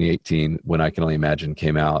 16th, 2018, when I Can Only Imagine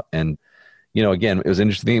came out. And, again, it was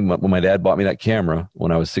interesting. When my dad bought me that camera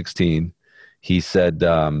when I was 16, he said,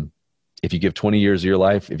 if you give 20 years of your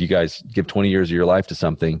life, if you guys give 20 years of your life to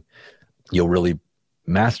something, you'll really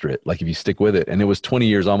master it. Like if you stick with it. And it was 20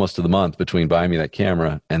 years almost to the month between buying me that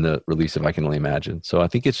camera and the release of I Can Only Imagine. So I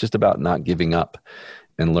think it's just about not giving up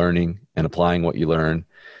and learning and applying what you learn.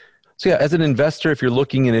 So yeah, as an investor, if you're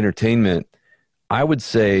looking at entertainment, I would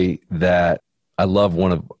say that I love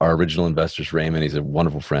one of our original investors, Raymond. He's a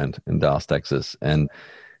wonderful friend in Dallas, Texas. And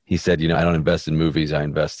he said, I don't invest in movies. I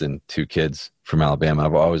invest in two kids from Alabama.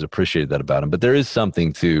 I've always appreciated that about him. But there is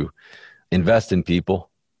something to invest in people,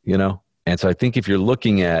 And so I think if you're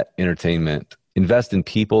looking at entertainment, invest in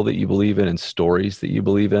people that you believe in and stories that you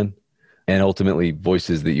believe in, and ultimately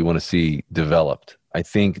voices that you want to see developed. I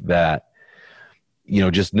think that,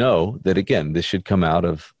 just know that, again, this should come out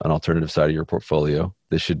of an alternative side of your portfolio.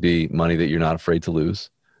 This should be money that you're not afraid to lose.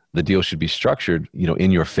 The deal should be structured,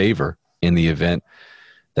 in your favor in the event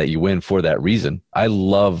that you win for that reason. I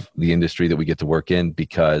love the industry that we get to work in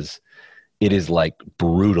because it is like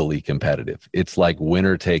brutally competitive. It's like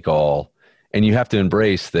winner take all. And you have to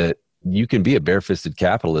embrace that you can be a barefisted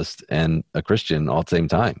capitalist and a Christian all at the same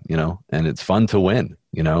time, and it's fun to win,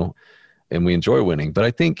 and we enjoy winning. But I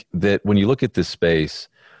think that when you look at this space,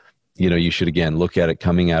 you should, again, look at it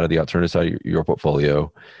coming out of the alternative side of your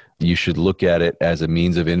portfolio. You should look at it as a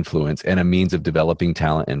means of influence and a means of developing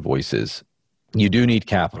talent and voices. You do need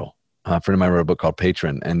capital. A friend of mine wrote a book called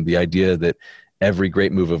Patron, and the idea that every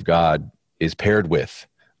great move of God is paired with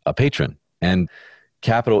a patron. And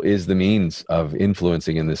capital is the means of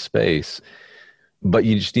influencing in this space, but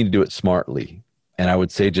you just need to do it smartly. And I would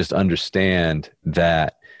say just understand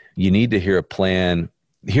that you need to hear a plan.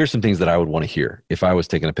 Here's some things that I would want to hear if I was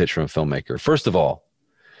taking a pitch from a filmmaker. First of all,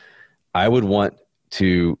 I would want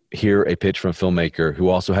to hear a pitch from a filmmaker who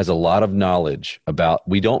also has a lot of knowledge about,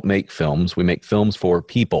 we don't make films, we make films for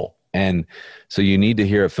people. And so you need to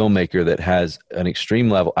hear a filmmaker that has an extreme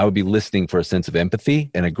level. I would be listening for a sense of empathy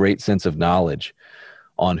and a great sense of knowledge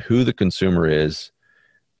on who the consumer is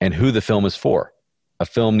and who the film is for. A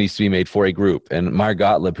film needs to be made for a group. And Meyer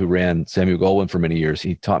Gottlieb, who ran Samuel Goldwyn for many years,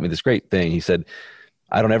 he taught me this great thing. He said,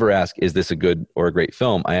 I don't ever ask, is this a good or a great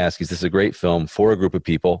film? I ask, is this a great film for a group of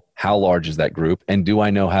people? How large is that group? And do I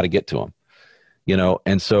know how to get to them?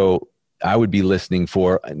 And so I would be listening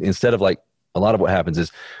for, instead of like, a lot of what happens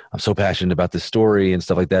is I'm so passionate about this story and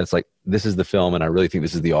stuff like that. It's like, this is the film, and I really think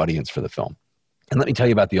this is the audience for the film. And let me tell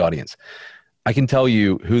you about the audience. I can tell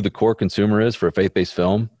you who the core consumer is for a faith-based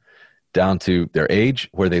film, down to their age,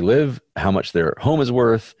 where they live, how much their home is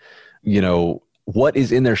worth, what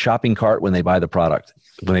is in their shopping cart when they buy the product,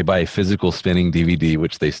 when they buy a physical spinning DVD,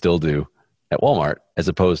 which they still do at Walmart, as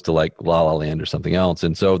opposed to like La La Land or something else.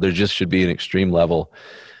 And so there just should be an extreme level.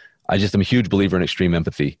 I just am a huge believer in extreme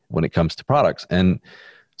empathy when it comes to products. And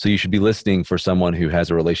so you should be listening for someone who has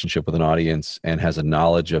a relationship with an audience and has a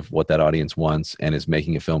knowledge of what that audience wants and is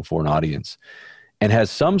making a film for an audience and has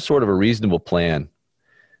some sort of a reasonable plan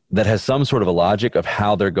that has some sort of a logic of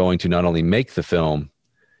how they're going to not only make the film,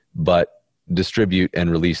 but distribute and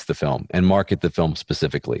release the film and market the film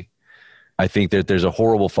specifically. I think that there's a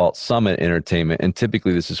horrible false summit in entertainment. And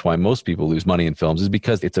typically this is why most people lose money in films, is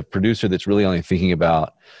because it's a producer that's really only thinking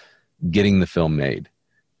about getting the film made.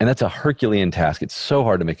 And that's a Herculean task. It's so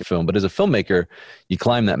hard to make a film. But as a filmmaker, you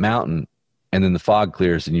climb that mountain and then the fog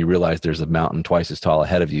clears and you realize there's a mountain twice as tall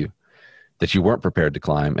ahead of you that you weren't prepared to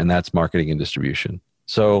climb. And that's marketing and distribution.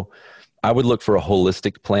 So I would look for a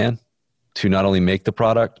holistic plan to not only make the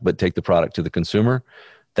product, but take the product to the consumer.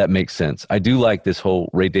 That makes sense. I do like this whole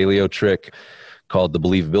Ray Dalio trick called the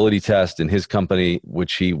believability test in his company,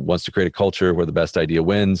 which he wants to create a culture where the best idea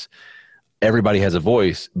wins. Everybody has a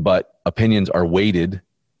voice, but opinions are weighted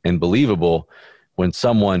and believable when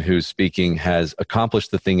someone who's speaking has accomplished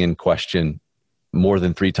the thing in question more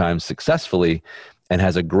than 3 times successfully and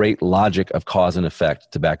has a great logic of cause and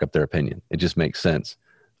effect to back up their opinion. It just makes sense.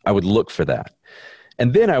 I would look for that.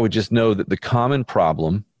 And then I would just know that the common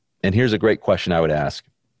problem, and here's a great question I would ask.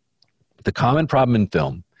 The common problem in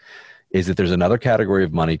film is that there's another category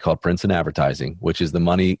of money called prints and advertising, which is the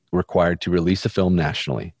money required to release a film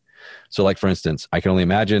nationally. So like, for instance, I can only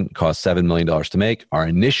imagine it cost $7 million to make. Our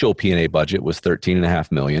initial P&A budget was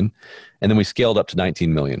 $13.5 million. And then we scaled up to $19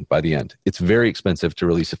 million by the end. It's very expensive to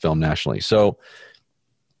release a film nationally. So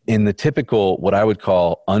in the typical, what I would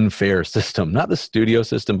call unfair system, not the studio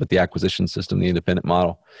system, but the acquisition system, the independent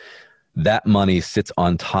model, that money sits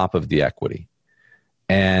on top of the equity.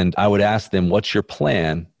 And I would ask them, what's your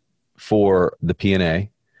plan for the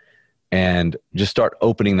P&A? And just start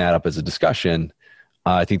opening that up as a discussion.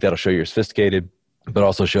 I think that'll show you're sophisticated, but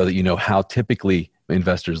also show that you know how typically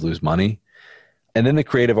investors lose money. And then the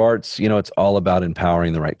creative arts, it's all about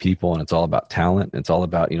empowering the right people, and it's all about talent. It's all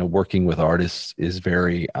about, working with artists is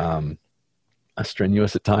very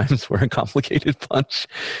strenuous at times. We're a complicated bunch.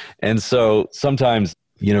 And so sometimes,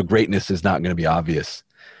 greatness is not going to be obvious.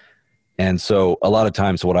 And so a lot of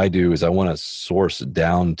times what I do is I want to source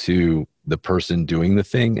down to the person doing the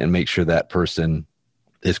thing and make sure that person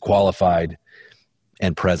is qualified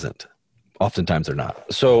and present. Oftentimes they're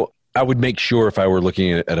not. So I would make sure, if I were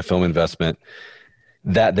looking at a film investment,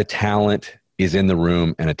 that the talent is in the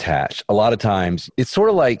room and attached. A lot of times it's sort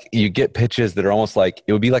of like you get pitches that are almost like,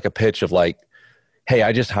 it would be like a pitch of like, hey,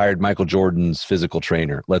 I just hired Michael Jordan's physical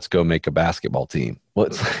trainer. Let's go make a basketball team. Well,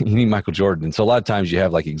 you need Michael Jordan. And so a lot of times you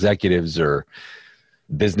have like executives or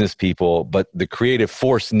business people, but the creative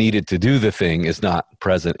force needed to do the thing is not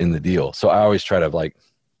present in the deal. So I always try to like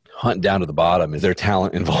hunt down to the bottom. Is there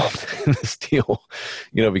talent involved in this deal?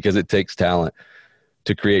 Because it takes talent.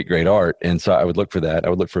 to create great art. And so I would look for that. I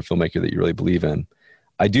would look for a filmmaker that you really believe in.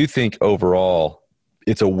 I do think overall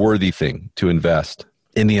it's a worthy thing to invest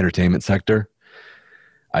in the entertainment sector.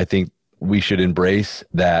 I think we should embrace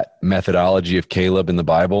that methodology of Caleb in the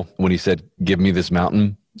Bible when he said, give me this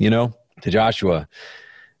mountain, to Joshua.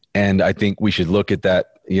 And I think we should look at that,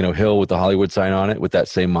 hill with the Hollywood sign on it with that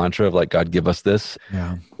same mantra of like, God, give us this.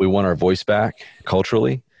 Yeah. We want our voice back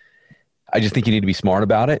culturally. I just think you need to be smart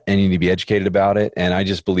about it and you need to be educated about it. And I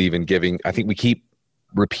just believe in giving. I think we keep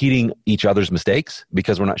repeating each other's mistakes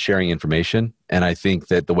because we're not sharing information. And I think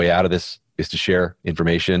that the way out of this is to share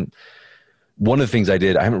information. One of the things I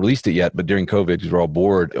did, I haven't released it yet, but during COVID, because we're all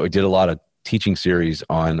bored, I did a lot of teaching series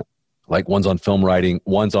on like one's on film writing,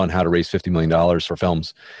 one's on how to raise $50 million for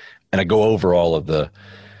films. And I go over all of the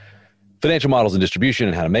financial models and distribution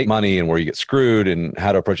and how to make money and where you get screwed and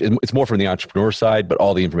how to approach it. It's more from the entrepreneur side, but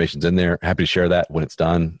all the information's in there. Happy to share that when it's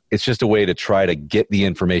done. It's just a way to try to get the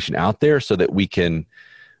information out there so that we can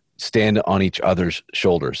stand on each other's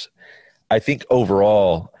shoulders. I think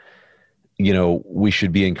overall, we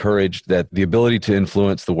should be encouraged that the ability to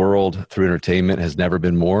influence the world through entertainment has never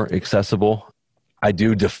been more accessible. I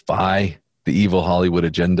do defy the evil Hollywood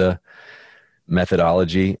agenda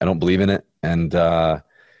methodology. I don't believe in it. And,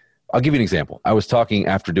 I'll give you an example. I was talking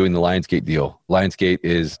after doing the Lionsgate deal. Lionsgate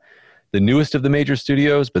is the newest of the major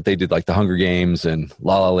studios, but they did like the Hunger Games and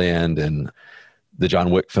La La Land and the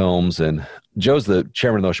John Wick films. And Joe's the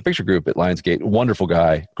chairman of the Motion Picture Group at Lionsgate. Wonderful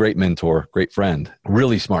guy, great mentor, great friend,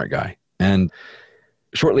 really smart guy. And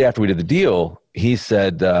shortly after we did the deal, he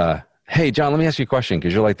said, hey, John, let me ask you a question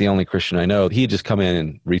because you're like the only Christian I know. He had just come in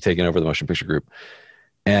and retaken over the Motion Picture Group.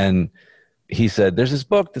 And he said, there's this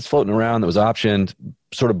book that's floating around that was optioned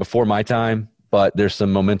sort of before my time, but there's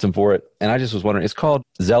some momentum for it. And I just was wondering, it's called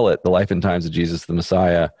Zealot, The Life and Times of Jesus the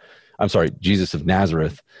Messiah. I'm sorry, Jesus of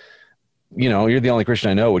Nazareth. You're the only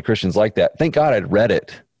Christian I know with Christians like that. Thank God I'd read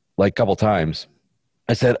it like a couple times.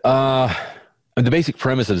 I said, the basic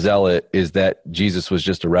premise of Zealot is that Jesus was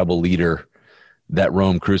just a rebel leader that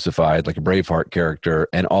Rome crucified, like a Braveheart character,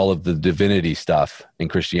 and all of the divinity stuff in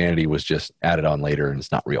Christianity was just added on later and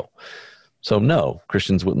it's not real. So no,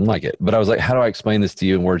 Christians wouldn't like it. But I was like, how do I explain this to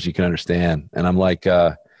you in words you can understand? And I'm like,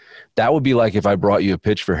 that would be like if I brought you a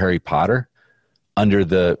pitch for Harry Potter under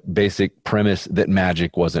the basic premise that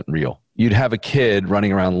magic wasn't real. You'd have a kid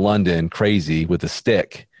running around London crazy with a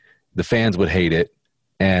stick. The fans would hate it.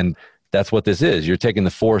 And that's what this is. You're taking the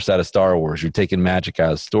Force out of Star Wars. You're taking magic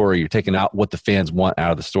out of the story. You're taking out what the fans want out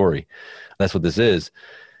of the story. That's what this is.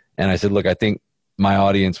 And I said, look, I think my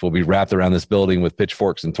audience will be wrapped around this building with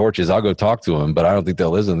pitchforks and torches. I'll go talk to them, but I don't think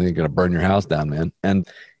they'll listen. They're going to burn your house down, man. And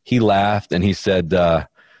he laughed and he said,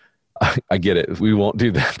 I get it. We won't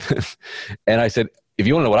do that. And I said, if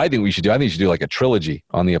you want to know what I think we should do, I think you should do like a trilogy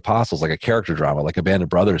on the apostles, like a character drama, like a Band of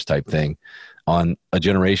Brothers type thing on a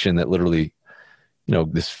generation that literally,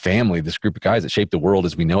 this family, this group of guys that shaped the world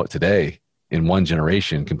as we know it today in one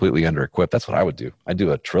generation, completely under-equipped. That's what I would do. I'd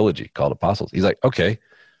do a trilogy called Apostles. He's like, okay.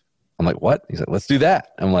 I'm like, what? He's like, let's do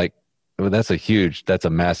that. I'm like, well, that's a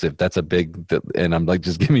massive, that's a big, and I'm like,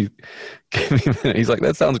 just give me a minute. He's like,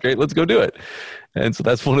 that sounds great. Let's go do it. And so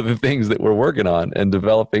that's one of the things that we're working on and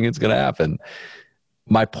developing. It's going to happen.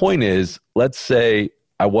 My point is, let's say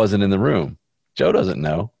I wasn't in the room. Joe doesn't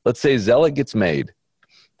know. Let's say Zealot gets made.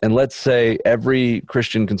 And let's say every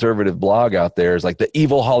Christian conservative blog out there is like the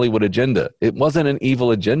evil Hollywood agenda. It wasn't an evil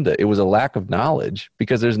agenda. It was a lack of knowledge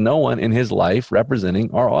because there's no one in his life representing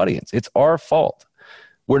our audience. It's our fault.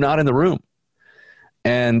 We're not in the room.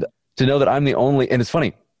 And to know that I'm the only, and it's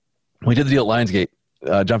funny, we did the deal at Lionsgate.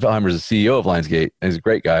 John Feltheimer is the CEO of Lionsgate, and he's a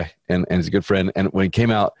great guy, and he's a good friend. And when he came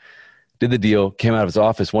out, did the deal, came out of his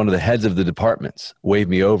office, one of the heads of the departments waved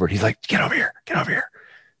me over. He's like, get over here.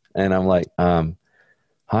 And I'm like,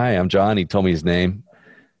 hi, I'm John. He told me his name.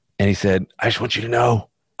 And he said, I just want you to know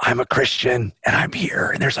I'm a Christian and I'm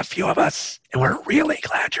here and there's a few of us and we're really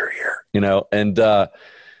glad you're here. And I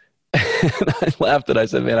laughed and I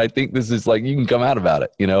said, man, I think this is like, you can come out about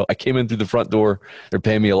it. I came in through the front door. They're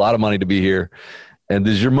paying me a lot of money to be here. And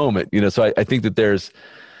this is your moment. So I think that there's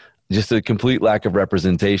just a complete lack of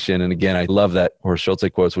representation. And again, I love that Horst Schulze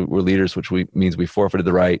quotes, we're leaders, which means we forfeited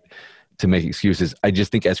the right to make excuses. I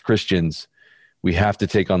just think as Christians, we have to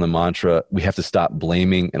take on the mantra, we have to stop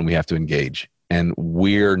blaming and we have to engage. And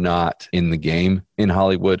we're not in the game in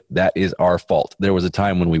Hollywood. That is our fault. There was a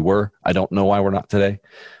time when we were. I don't know why we're not today.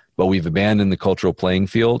 But we've abandoned the cultural playing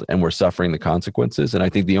field and we're suffering the consequences. And I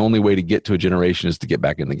think the only way to get to a generation is to get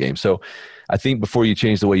back in the game. So I think before you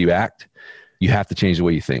change the way you act, you have to change the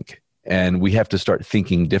way you think. And we have to start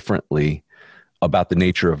thinking differently about the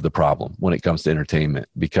nature of the problem when it comes to entertainment,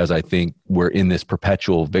 because I think we're in this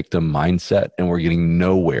perpetual victim mindset and we're getting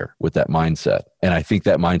nowhere with that mindset. And I think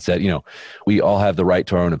that mindset, we all have the right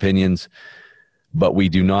to our own opinions, but we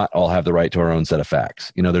do not all have the right to our own set of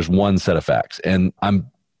facts. There's one set of facts, and I'm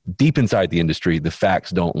deep inside the industry. The facts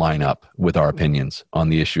don't line up with our opinions on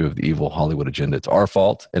the issue of the evil Hollywood agenda. It's our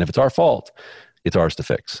fault. And if it's our fault, it's ours to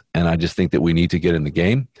fix. And I just think that we need to get in the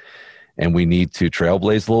game. And we need to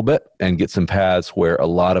trailblaze a little bit and get some paths where a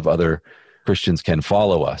lot of other Christians can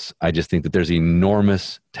follow us. I just think that there's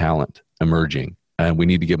enormous talent emerging, and we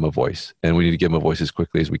need to give them a voice, and we need to give them a voice as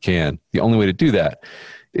quickly as we can. The only way to do that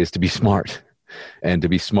is to be smart, and to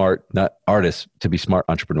be smart, not artists, to be smart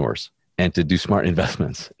entrepreneurs, and to do smart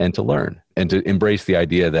investments, and to learn, and to embrace the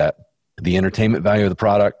idea that the entertainment value of the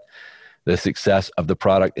product, the success of the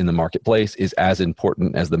product in the marketplace is as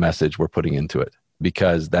important as the message we're putting into it,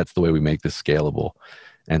 because that's the way we make this scalable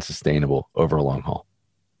and sustainable over a long haul.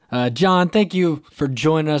 John, thank you for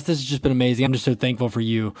joining us. This has just been amazing. I'm just so thankful for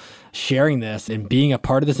you sharing this and being a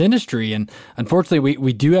part of this industry. And unfortunately,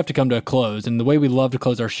 we do have to come to a close. And the way we love to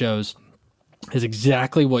close our shows is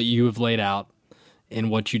exactly what you have laid out in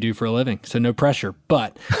what you do for a living. So no pressure.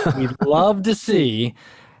 But we'd love to see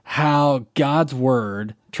how God's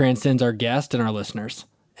word transcends our guests and our listeners.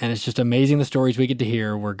 And it's just amazing the stories we get to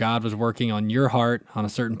hear where God was working on your heart on a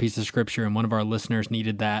certain piece of scripture, and one of our listeners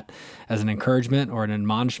needed that as an encouragement or an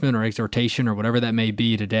admonishment or exhortation or whatever that may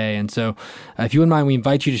be today. And so if you wouldn't mind, we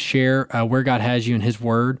invite you to share where God has you in his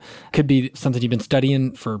word. Could be something you've been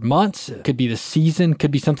studying for months, could be the season, could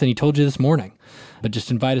be something he told you this morning. But just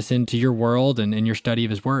invite us into your world and in your study of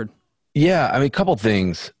his word. Yeah, a couple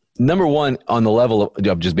things. Number one, on the level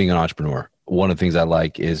of just being an entrepreneur, one of the things I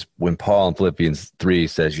like is when Paul in Philippians 3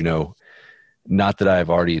 says, not that I have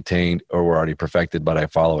already attained or were already perfected, but I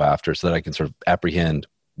follow after so that I can sort of apprehend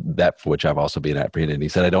that for which I've also been apprehended. And he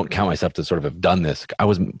said, I don't count myself to sort of have done this. I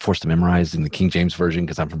was forced to memorize in the King James Version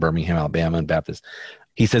because I'm from Birmingham, Alabama, and Baptist.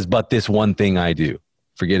 He says, but this one thing I do,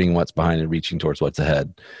 forgetting what's behind and reaching towards what's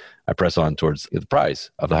ahead, I press on towards the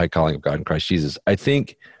prize of the high calling of God in Christ Jesus. I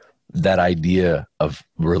think that idea of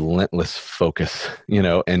relentless focus,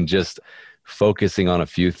 and just focusing on a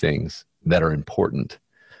few things that are important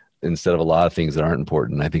instead of a lot of things that aren't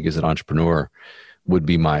important, I think as an entrepreneur would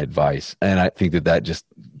be my advice. And I think that just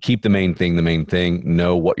keep the main thing,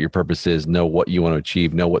 know what your purpose is, know what you want to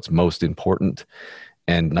achieve, know what's most important,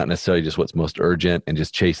 and not necessarily just what's most urgent, and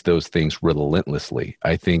just chase those things relentlessly.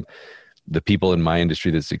 I think the people in my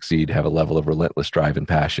industry that succeed have a level of relentless drive and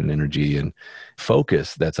passion, energy, and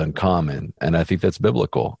focus that's uncommon. And I think that's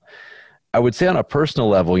biblical. I would say on a personal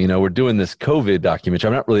level, we're doing this COVID documentary.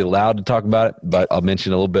 I'm not really allowed to talk about it, but I'll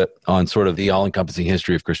mention a little bit on sort of the all-encompassing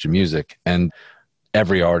history of Christian music. And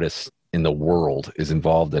every artist in the world is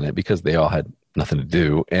involved in it because they all had nothing to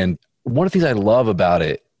do. And one of the things I love about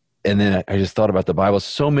it, and then I just thought about the Bible,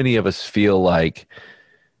 so many of us feel like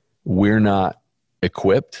we're not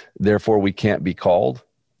equipped, therefore we can't be called.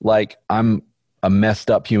 Like, I'm a messed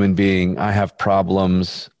up human being. I have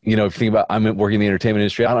problems. If you think about, I'm working in the entertainment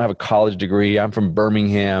industry. I don't have a college degree. I'm from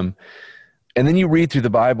Birmingham. And then you read through the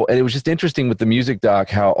Bible, and it was just interesting with the music doc,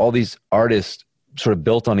 how all these artists sort of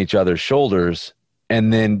built on each other's shoulders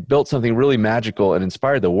and then built something really magical and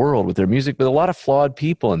inspired the world with their music, but a lot of flawed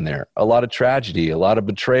people in there, a lot of tragedy, a lot of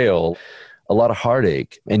betrayal, a lot of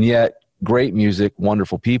heartache, and yet great music,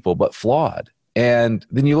 wonderful people, but flawed. And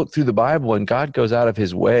then you look through the Bible and God goes out of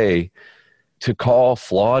his way to call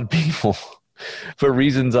flawed people for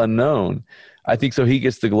reasons unknown. I think so he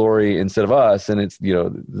gets the glory instead of us. And it's,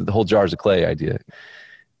 the whole jars of clay idea.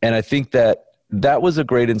 And I think that was a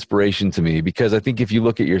great inspiration to me, because I think if you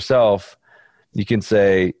look at yourself, you can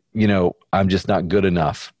say, I'm just not good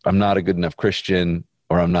enough. I'm not a good enough Christian,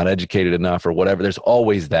 or I'm not educated enough, or whatever. There's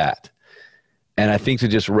always that. And I think to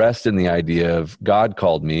just rest in the idea of God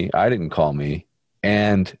called me, I didn't call me.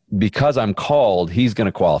 And because I'm called, he's going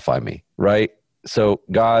to qualify me, right? So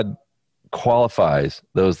God qualifies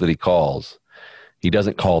those that he calls. He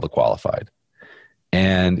doesn't call the qualified.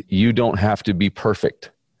 And you don't have to be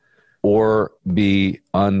perfect or be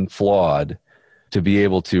unflawed to be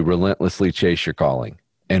able to relentlessly chase your calling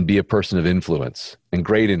and be a person of influence and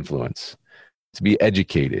great influence, to be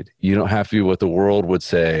educated. You don't have to be what the world would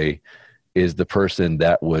say is the person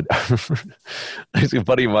that would. It's a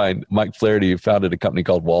buddy of mine, Mike Flaherty, founded a company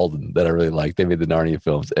called Walden that I really like. They made the Narnia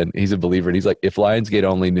films, and he's a believer. And he's like, if Lionsgate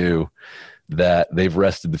only knew that they've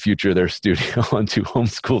rested the future of their studio on two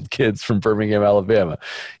homeschooled kids from Birmingham, Alabama,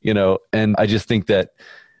 and I just think that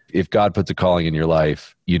if God puts a calling in your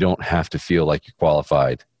life, you don't have to feel like you're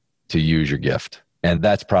qualified to use your gift. And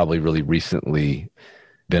that's probably really recently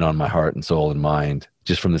been on my heart and soul and mind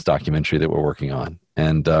just from this documentary that we're working on.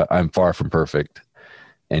 And I'm far from perfect,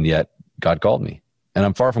 and yet God called me. And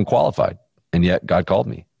I'm far from qualified, and yet God called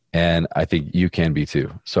me. And I think you can be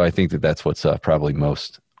too. So I think that that's what's probably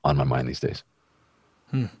most on my mind these days.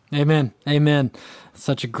 Amen. Amen.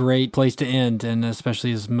 Such a great place to end. And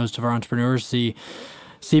especially as most of our entrepreneurs see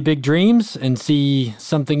big dreams and see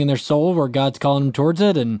something in their soul where God's calling them towards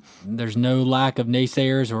it. And there's no lack of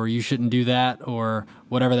naysayers or you shouldn't do that or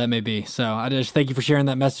whatever that may be. So I just thank you for sharing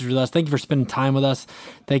that message with us. Thank you for spending time with us.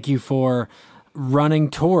 Thank you for running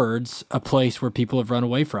towards a place where people have run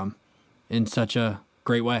away from in such a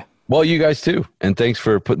great way. Well, you guys too. And thanks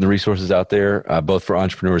for putting the resources out there, both for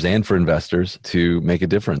entrepreneurs and for investors to make a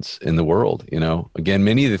difference in the world. You know, again,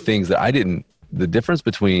 many of the things that the difference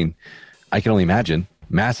between, I can only imagine,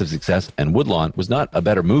 Massive Success and Woodlawn was not a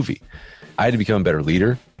better movie. I had to become a better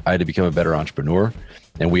leader. I had to become a better entrepreneur,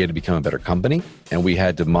 and we had to become a better company. And we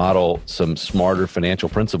had to model some smarter financial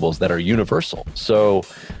principles that are universal. So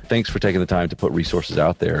thanks for taking the time to put resources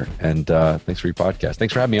out there. And thanks for your podcast.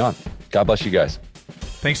 Thanks for having me on. God bless you guys.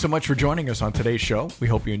 Thanks so much for joining us on today's show. We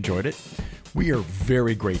hope you enjoyed it. We are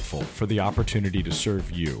very grateful for the opportunity to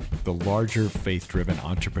serve you, the larger faith-driven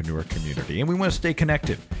entrepreneur community, and we want to stay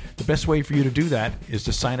connected. The best way for you to do that is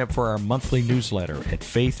to sign up for our monthly newsletter at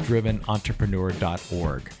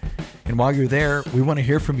faithdrivenentrepreneur.org. And while you're there, we want to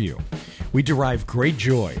hear from you. We derive great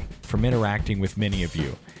joy from interacting with many of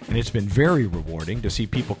you, and it's been very rewarding to see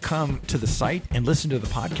people come to the site and listen to the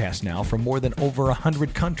podcast now from more than over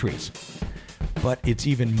 100 countries. But it's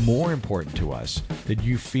even more important to us that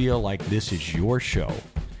you feel like this is your show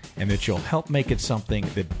and that you'll help make it something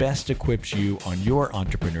that best equips you on your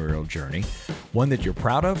entrepreneurial journey, one that you're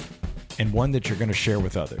proud of and one that you're going to share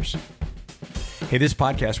with others. Hey, this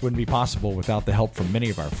podcast wouldn't be possible without the help from many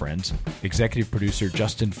of our friends, executive producer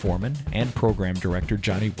Justin Foreman and program director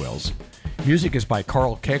Johnny Wills. Music is by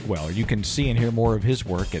Carl Kegwell. You can see and hear more of his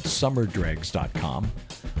work at summerdregs.com.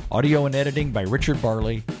 Audio and editing by Richard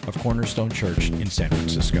Barley of Cornerstone Church in San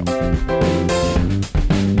Francisco.